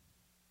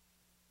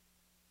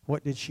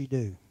 What did she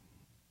do?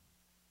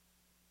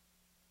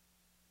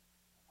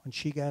 When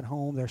she got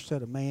home, there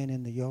sat a man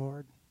in the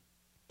yard,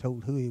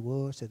 told who he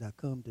was, said, I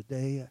come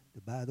today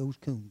to buy those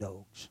coon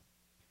dogs,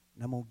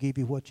 and I'm going to give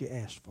you what you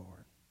asked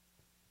for.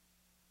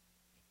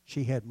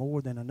 She had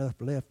more than enough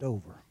left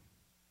over.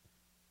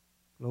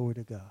 Glory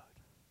to God.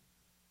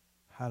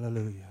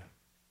 Hallelujah.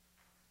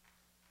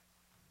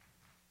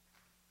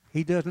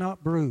 He does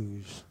not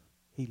bruise,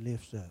 He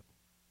lifts up.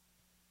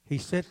 He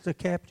sets the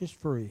captives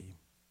free.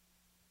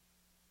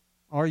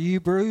 Are you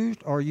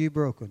bruised? Are you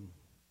broken?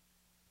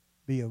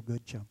 Be of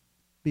good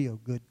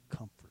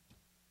comfort.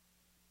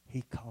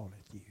 He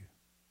calleth you.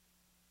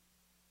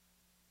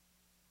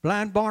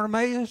 Blind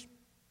Bartimaeus,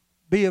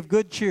 be of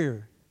good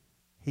cheer.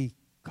 He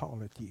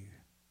calleth you.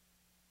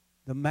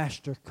 The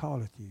Master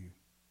calleth you.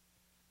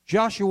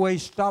 Joshua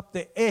stopped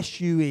the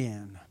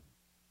S-U-N.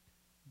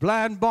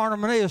 Blind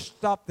Bartimaeus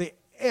stopped the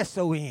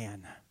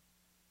S-O-N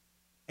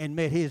and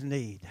met his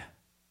need.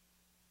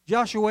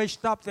 Joshua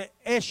stopped the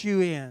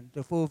S-U-N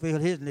to fulfill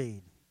his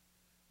need.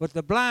 But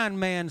the blind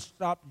man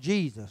stopped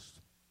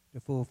Jesus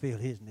to fulfill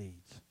his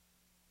needs.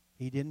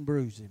 He didn't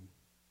bruise him.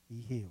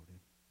 He healed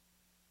him.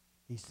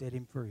 He set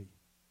him free.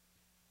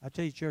 I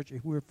tell you, church,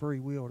 if we're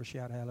free, we ought to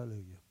shout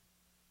hallelujah.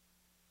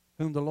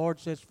 Whom the Lord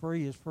sets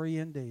free is free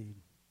indeed.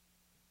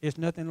 It's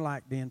nothing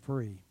like being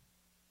free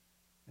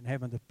and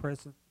having the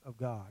presence of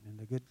God and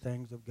the good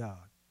things of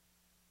God.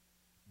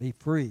 Be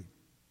free.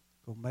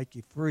 Going to make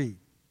you free.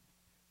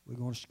 We're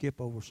going to skip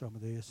over some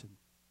of this. And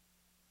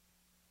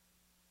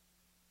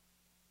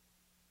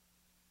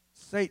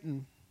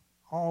Satan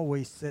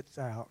always sets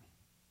out.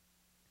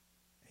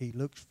 He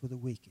looks for the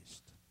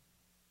weakest.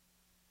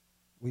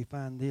 We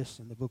find this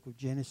in the book of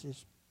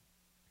Genesis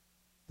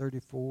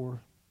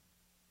 34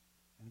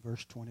 and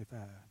verse 25.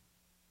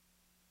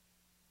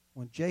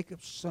 When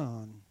Jacob's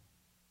son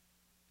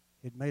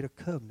had made a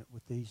covenant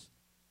with these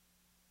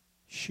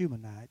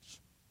Shumanites,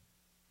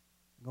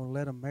 going to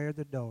let them marry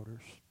their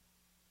daughters,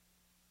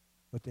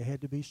 but they had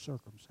to be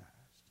circumcised.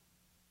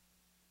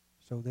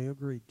 So they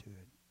agreed to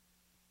it.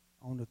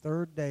 On the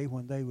third day,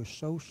 when they were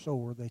so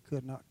sore they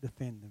could not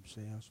defend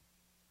themselves,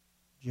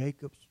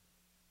 Jacob's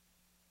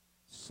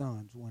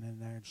sons went in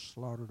there and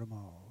slaughtered them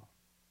all.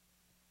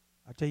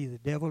 I tell you, the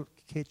devil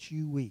catch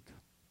you weak.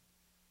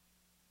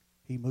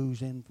 He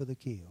moves in for the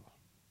kill.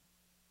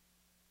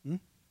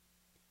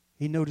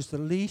 He noticed the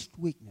least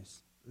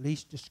weakness,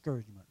 least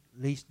discouragement,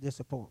 least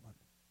disappointment.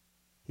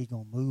 He's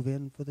going to move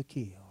in for the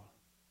kill.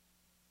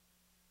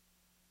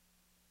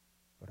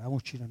 But I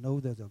want you to know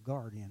there's a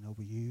guardian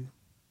over you,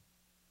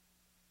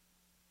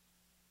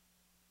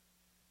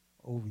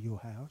 over your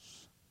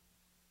house.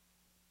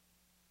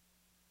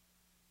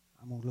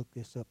 I'm going to look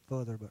this up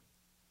further, but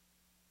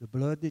the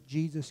blood that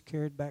Jesus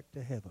carried back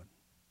to heaven,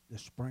 the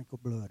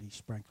sprinkled blood, He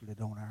sprinkled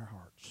it on our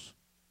hearts.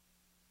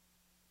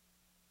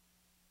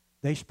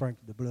 They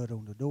sprinkled the blood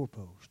on the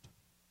doorpost,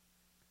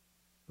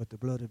 but the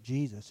blood of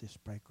Jesus is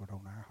sprinkled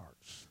on our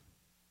hearts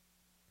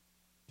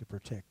to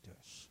protect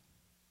us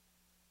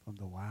from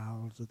the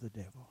wiles of the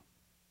devil.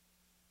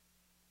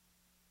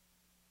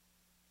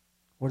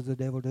 What does the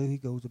devil do? He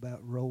goes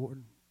about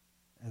roaring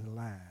as a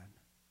lion.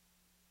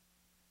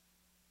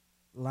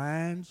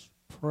 Lions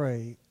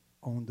prey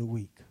on the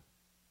weak.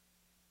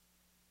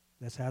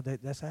 That's how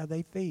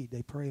they feed.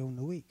 They prey on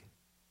the weak.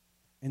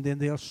 And then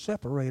they'll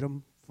separate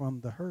them from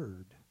the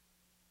herd.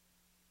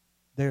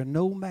 They're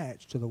no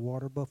match to the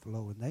water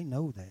buffalo, and they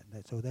know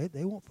that. So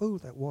they won't fool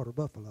with that water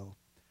buffalo.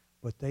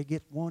 But they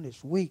get one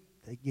that's weak,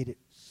 they get it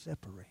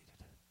separated.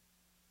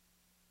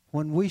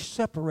 When we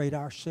separate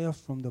ourselves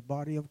from the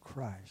body of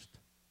Christ,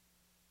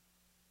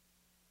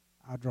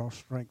 I draw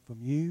strength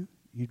from you,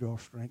 you draw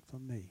strength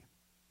from me.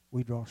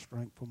 We draw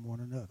strength from one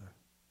another.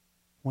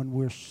 When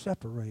we're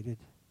separated,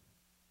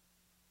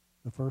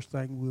 the first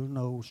thing we'll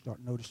know, we'll start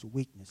noticing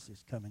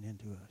weaknesses coming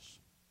into us.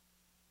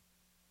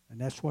 And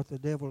that's what the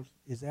devil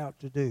is out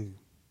to do.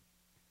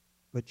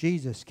 But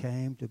Jesus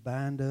came to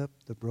bind up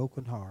the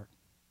broken heart.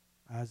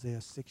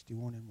 Isaiah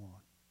 61 and 1.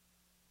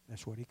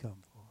 That's what He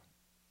come for.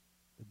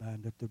 To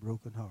bind up the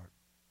broken heart.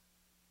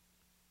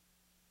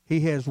 He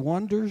has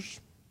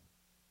wonders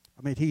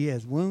He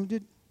has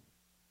wounded,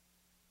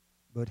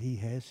 but he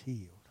has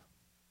healed.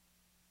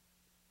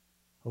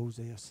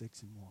 Hosea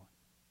 6:1.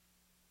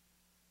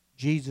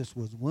 Jesus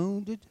was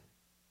wounded,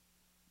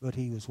 but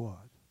he was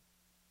what?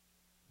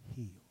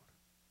 Healed.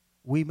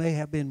 We may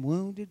have been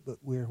wounded,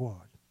 but we're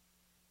what?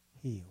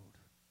 Healed.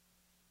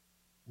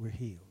 We're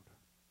healed.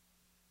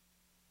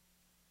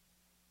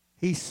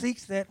 He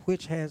seeks that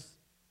which has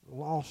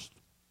lost.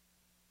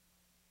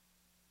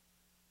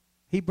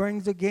 He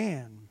brings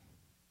again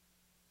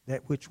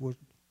that which was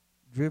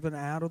driven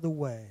out of the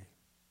way.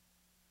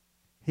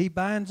 He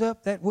binds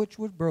up that which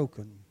was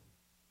broken,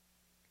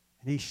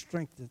 and he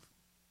strengthens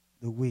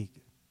the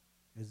weak.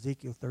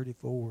 Ezekiel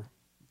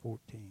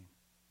 34:14.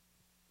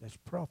 That's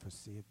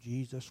prophecy of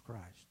Jesus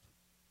Christ,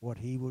 what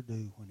he will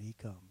do when he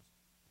comes.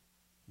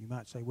 You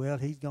might say, well,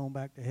 he's gone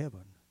back to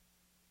heaven,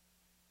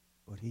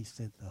 but he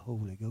sent the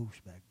Holy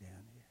Ghost back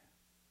down here.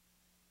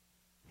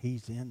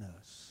 He's in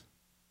us.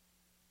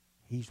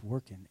 He's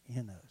working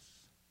in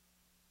us.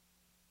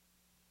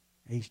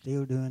 He's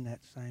still doing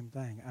that same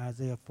thing.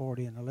 Isaiah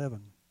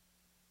 40:11.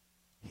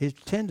 His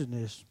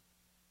tenderness,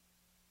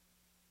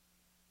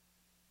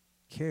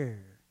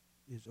 care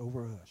is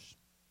over us.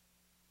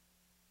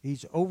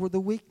 He's over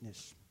the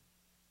weakness.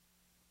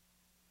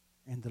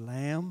 And the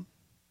lamb,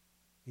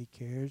 he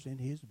cares in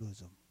his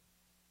bosom.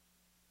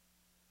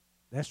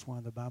 That's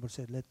why the Bible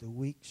said, let the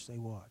weak say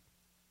what?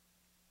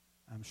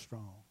 I'm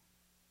strong.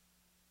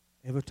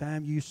 Every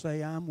time you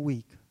say I'm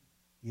weak,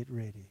 get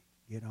ready,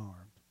 get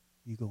armed.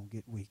 You're going to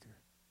get weaker.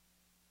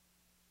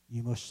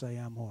 You must say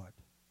I'm what?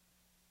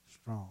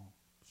 Strong.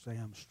 Say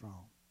I'm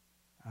strong.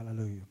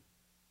 Hallelujah.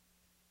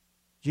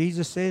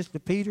 Jesus says to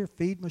Peter,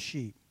 feed my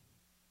sheep.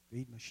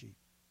 Feed my sheep.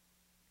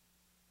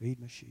 Feed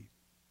my sheep.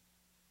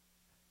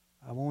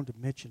 I wanted to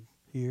mention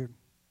here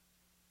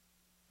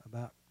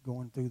about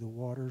going through the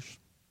waters.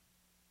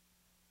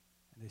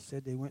 And they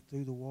said they went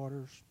through the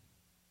waters.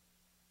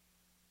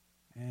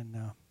 And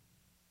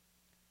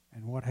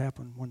what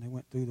happened when they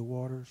went through the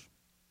waters?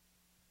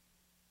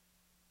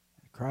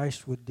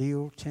 Christ would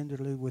deal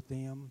tenderly with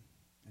them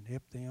and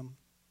help them.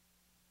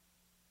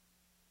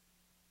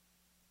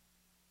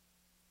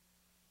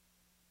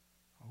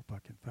 I hope I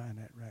can find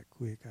that right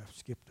quick. I've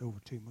skipped over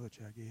too much,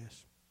 I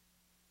guess.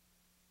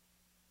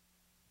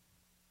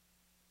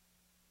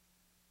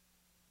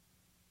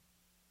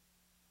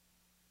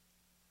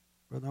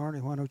 Brother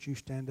Arnie, why don't you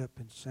stand up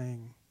and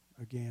sing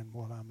again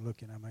while I'm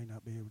looking? I may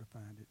not be able to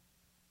find it.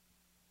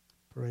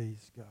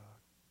 Praise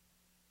God.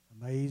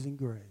 Amazing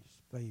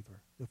grace, favor.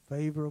 The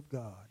favor of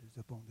God is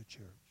upon the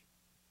church.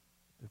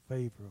 The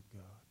favor of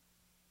God.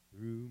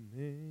 Through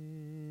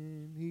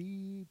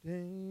many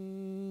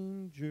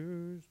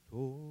dangers,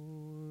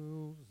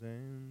 toils,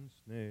 and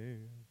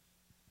snares,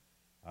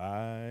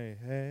 I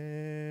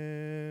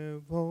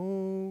have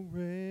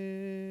already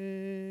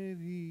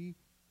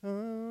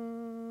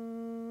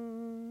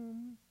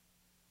come.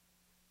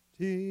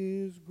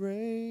 'Tis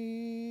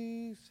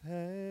grace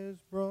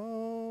has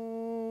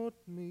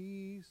brought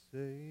me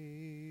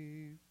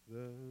safe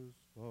thus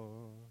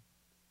far,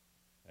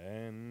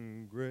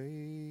 and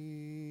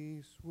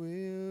grace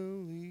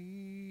will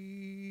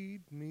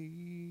lead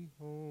me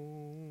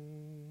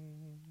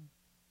home.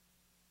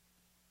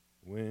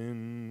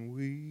 When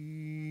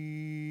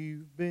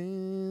we've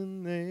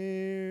been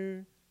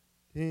there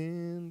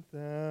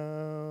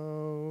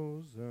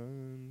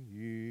 10,000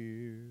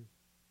 years,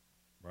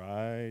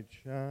 bright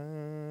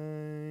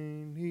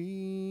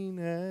shining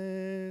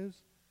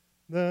as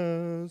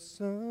the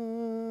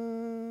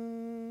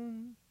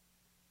sun,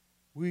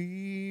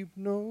 we've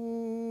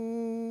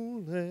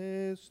no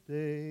less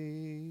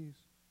days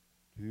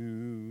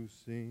to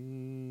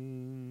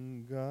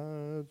sing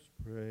God's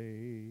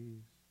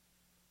praise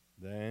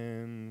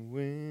than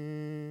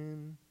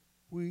when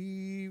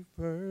we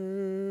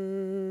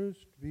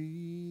first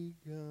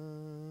begun.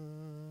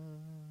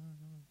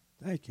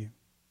 Thank you.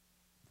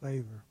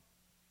 Favor.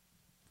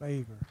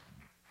 Favor.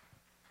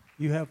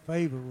 You have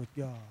favor with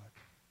God.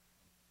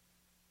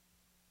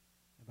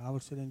 The Bible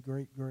said, "And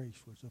great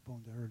grace was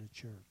upon the early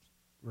church."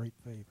 Great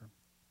favor.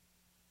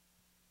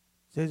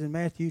 It says in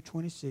Matthew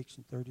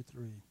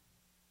 26:33,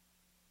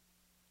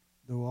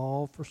 "Though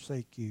all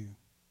forsake you,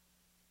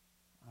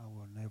 I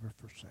will never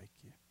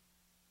forsake you."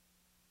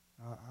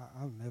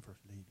 I'll never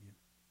leave you.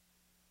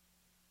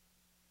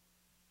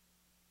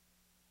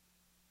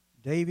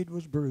 David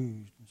was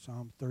bruised in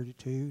Psalm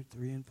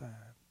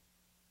 32:3-5.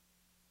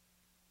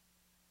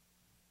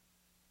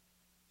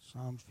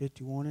 Psalms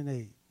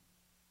 51:8.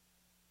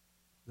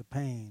 The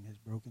pain has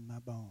broken my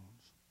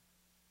bones.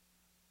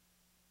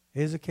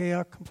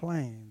 Hezekiah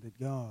complained that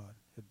God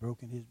had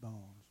broken his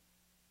bones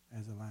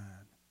as a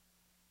lion.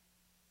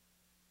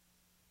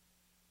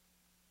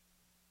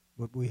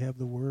 But we have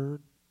the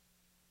word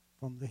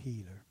from the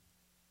healer.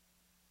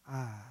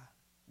 I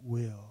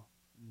will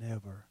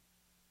never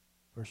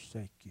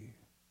forsake you.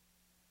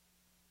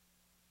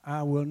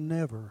 I will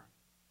never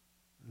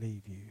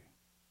leave you.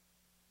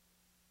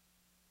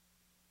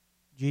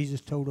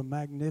 Jesus told a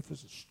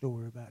magnificent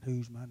story about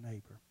who's my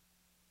neighbor.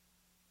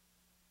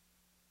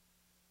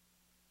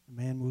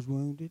 The man was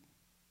wounded,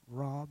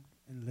 robbed,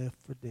 and left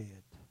for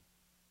dead.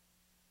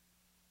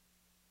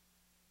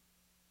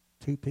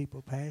 2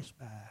 people passed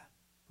by,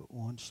 but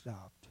one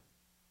stopped,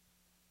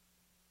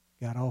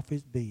 got off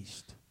his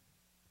beast,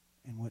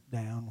 and went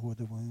down where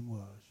the wound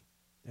was.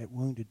 That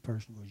wounded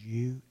person was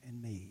you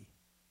and me,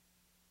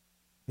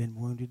 been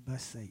wounded by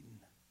Satan.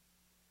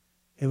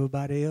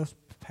 Everybody else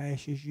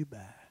passes you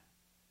by.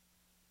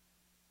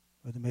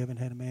 Brother Melvin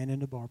had a man in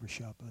the barber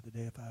shop the other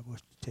day. If I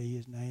was to tell you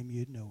his name,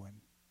 you'd know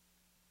him.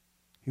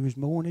 He was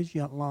mowing his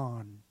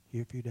lawn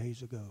here a few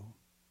days ago.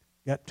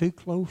 Got too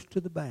close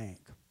to the bank,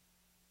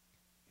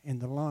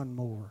 and the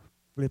lawnmower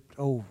flipped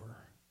over.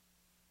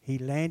 He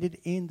landed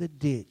in the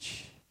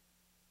ditch,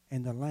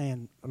 and the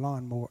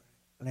lawnmower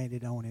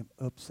landed on him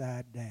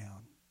upside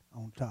down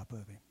on top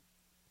of him.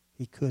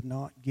 He could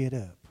not get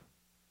up.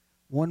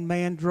 One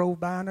man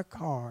drove by in a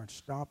car and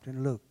stopped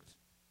and looked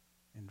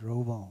and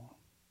drove on.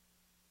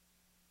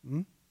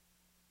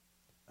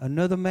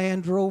 Another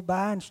man drove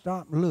by and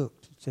stopped and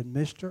looked and said,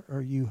 "Mister,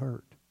 are you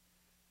hurt?"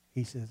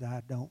 He says,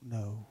 "I don't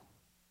know.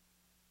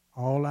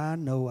 All I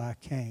know, I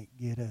can't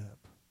get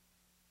up."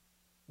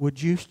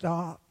 Would you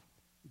stop,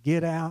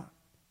 get out,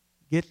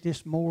 get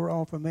this mower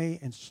off of me,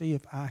 and see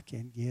if I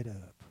can get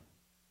up?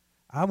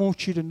 I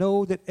want you to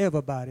know that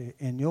everybody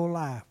in your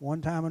life,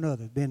 one time or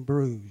another, has been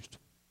bruised,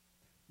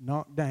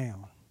 knocked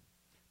down.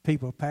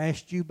 People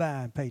passed you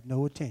by and paid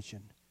no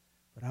attention.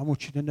 But I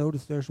want you to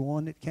notice there's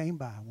one that came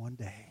by one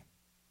day.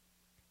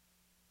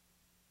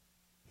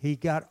 He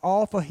got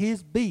off of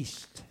his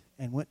beast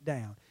and went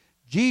down.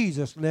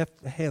 Jesus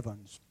left the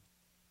heavens.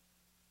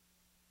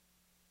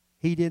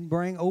 He didn't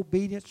bring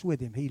obedience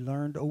with him. He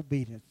learned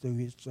obedience through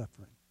his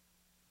suffering.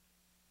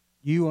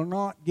 You will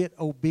not get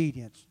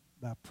obedience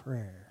by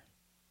prayer.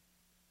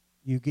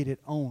 You get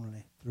it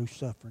only through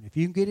suffering. If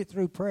you can get it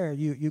through prayer,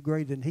 you're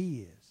greater than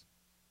he is.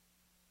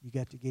 You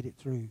got to get it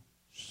through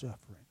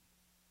suffering.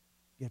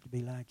 You have to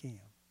be like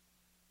him.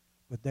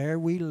 But there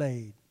we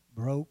laid,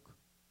 broke,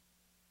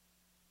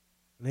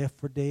 left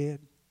for dead.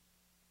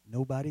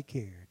 Nobody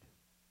cared,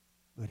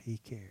 but he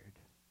cared.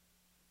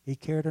 He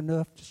cared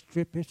enough to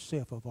strip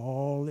himself of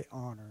all the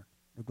honor,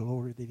 the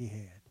glory that he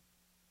had.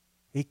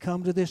 He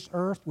come to this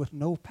earth with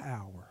no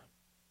power.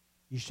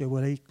 You say,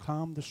 well, he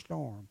calmed the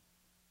storm.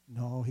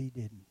 No, he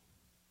didn't.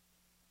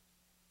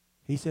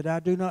 He said, I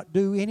do not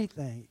do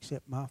anything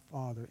except my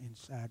Father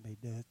inside me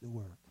does the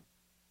work.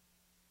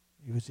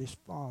 It was his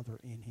Father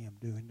in him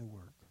doing the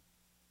work.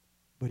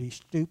 But he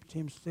stooped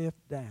himself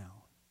down,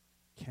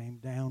 came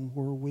down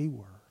where we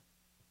were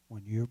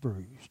when you're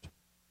bruised.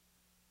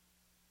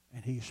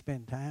 And he'll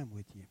spend time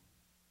with you.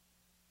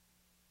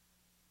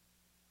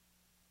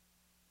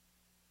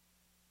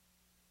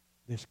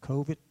 This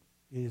COVID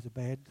is a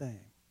bad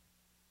thing.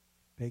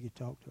 Peggy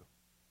talked to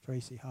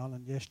Tracy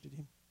Holland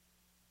yesterday.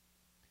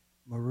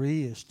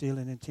 Marie is still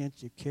in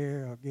intensive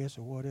care, I guess,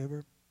 or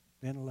whatever,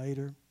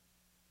 ventilator,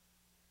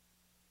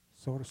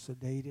 sort of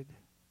sedated,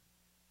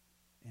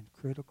 in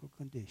critical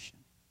condition.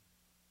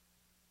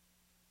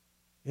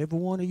 Every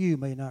one of you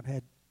may not have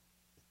had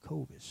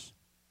COVID,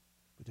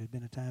 but there's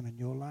been a time in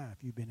your life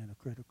you've been in a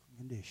critical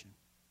condition.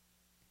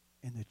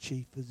 And the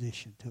chief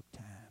physician took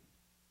time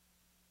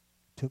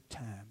to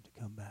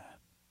come by.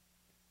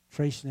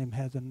 Tracy and him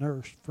has a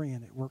nurse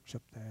friend that works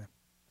up there.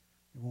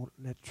 They won't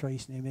let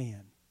Tracy and him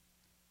in.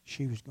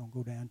 She was going to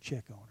go down and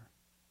check on her.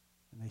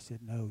 And they said,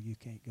 no, you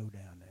can't go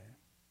down there.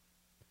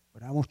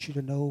 But I want you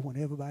to know when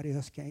everybody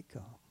else can't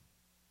come,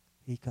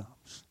 he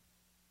comes.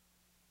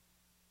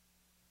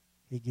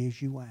 He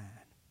gives you wine.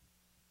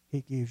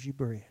 He gives you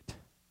bread.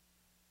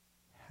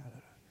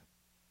 Hallelujah.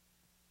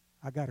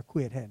 I got to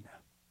quit, hadn't I?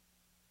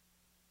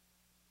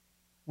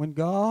 When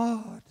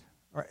God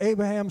or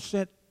Abraham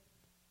sent,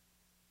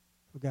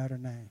 forgot her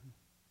name,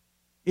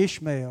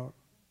 Ishmael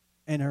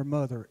and her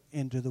mother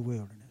into the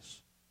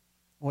wilderness,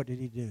 what did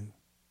he do?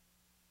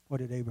 What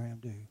did Abraham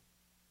do?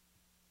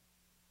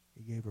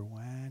 He gave her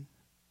wine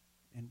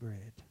and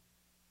bread.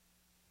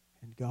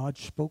 And God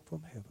spoke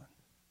from heaven.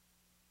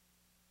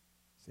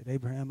 He said,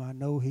 Abraham, I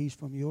know he's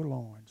from your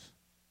loins,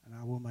 and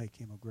I will make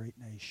him a great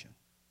nation.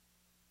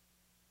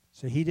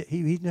 So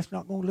he's just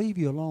not going to leave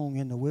you alone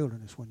in the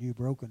wilderness when you're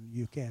broken and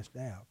you're cast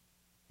out.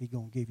 He's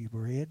going to give you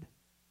bread.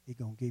 He's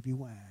going to give you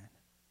wine.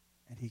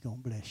 And he's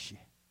going to bless you.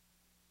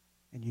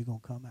 And you're going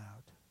to come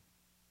out.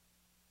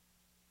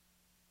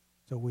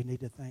 So we need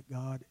to thank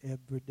God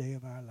every day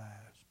of our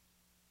lives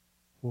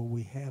where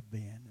we have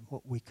been and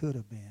what we could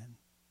have been,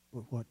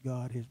 but what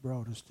God has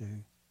brought us to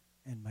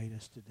and made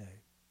us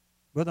today.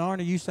 Brother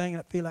Arnie, you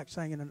feel like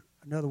singing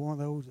another one of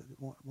those,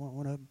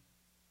 one of them?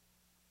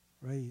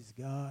 Praise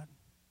God.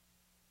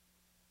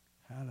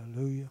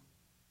 Hallelujah.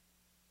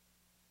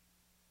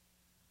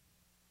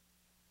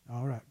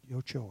 All right,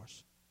 your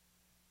choice.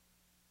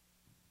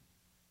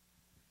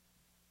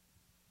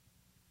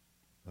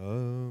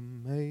 Amazing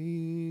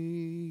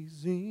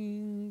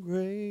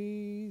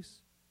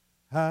grace,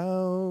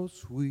 how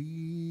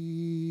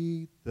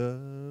sweet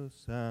the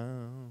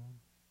sound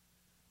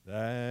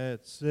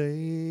that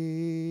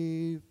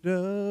saved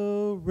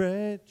a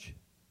wretch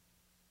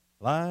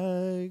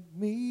like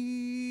me.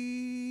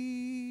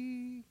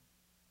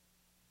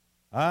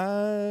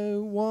 I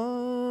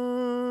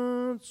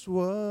once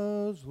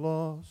was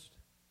lost,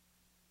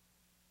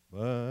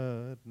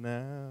 but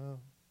now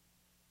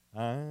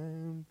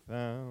I'm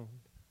found.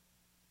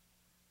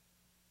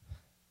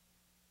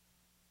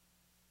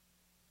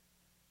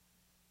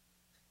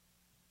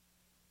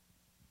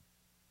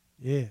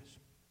 Yes.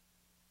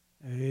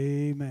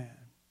 Amen.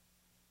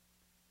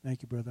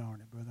 Thank you, Brother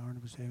Arnold. Brother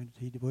Arnold was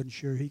he wasn't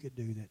sure he could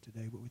do that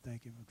today, but we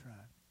thank him for trying.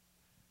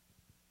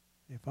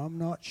 If I'm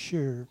not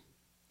sure,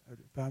 or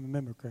if I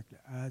remember correctly,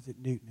 Isaac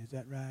Newton, is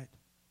that right?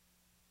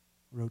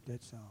 Wrote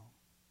that song.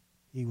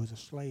 He was a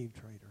slave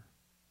trader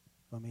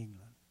from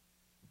England,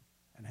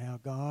 and how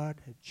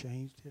God had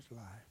changed his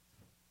life.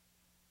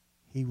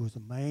 He was the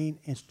main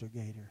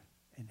instigator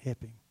in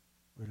helping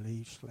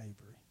relieve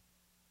slavery.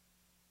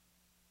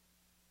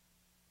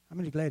 How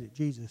many glad that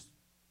Jesus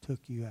took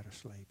you out of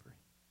slavery?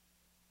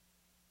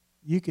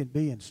 You can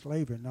be in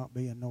slavery and not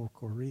be in North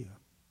Korea.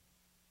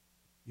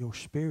 Your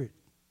spirit,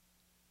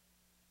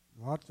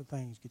 lots of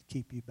things could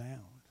keep you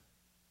bound,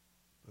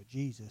 but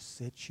Jesus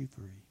sets you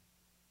free.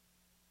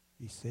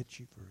 He sets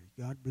you free.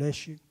 God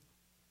bless you.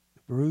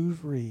 The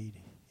bruised reed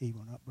he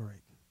will not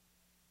break.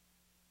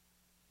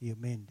 He'll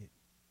mend it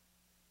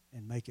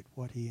and make it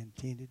what he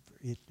intended for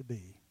it to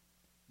be.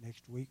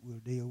 Next week we'll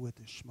deal with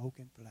the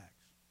smoking flax.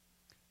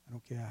 I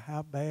don't care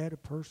how bad a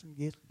person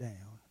gets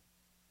down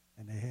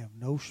and they have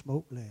no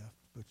smoke left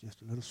but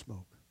just a little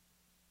smoke.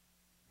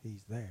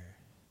 He's there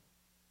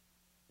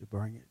to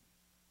bring it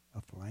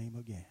aflame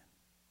again.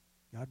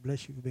 God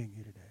bless you for being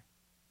here today.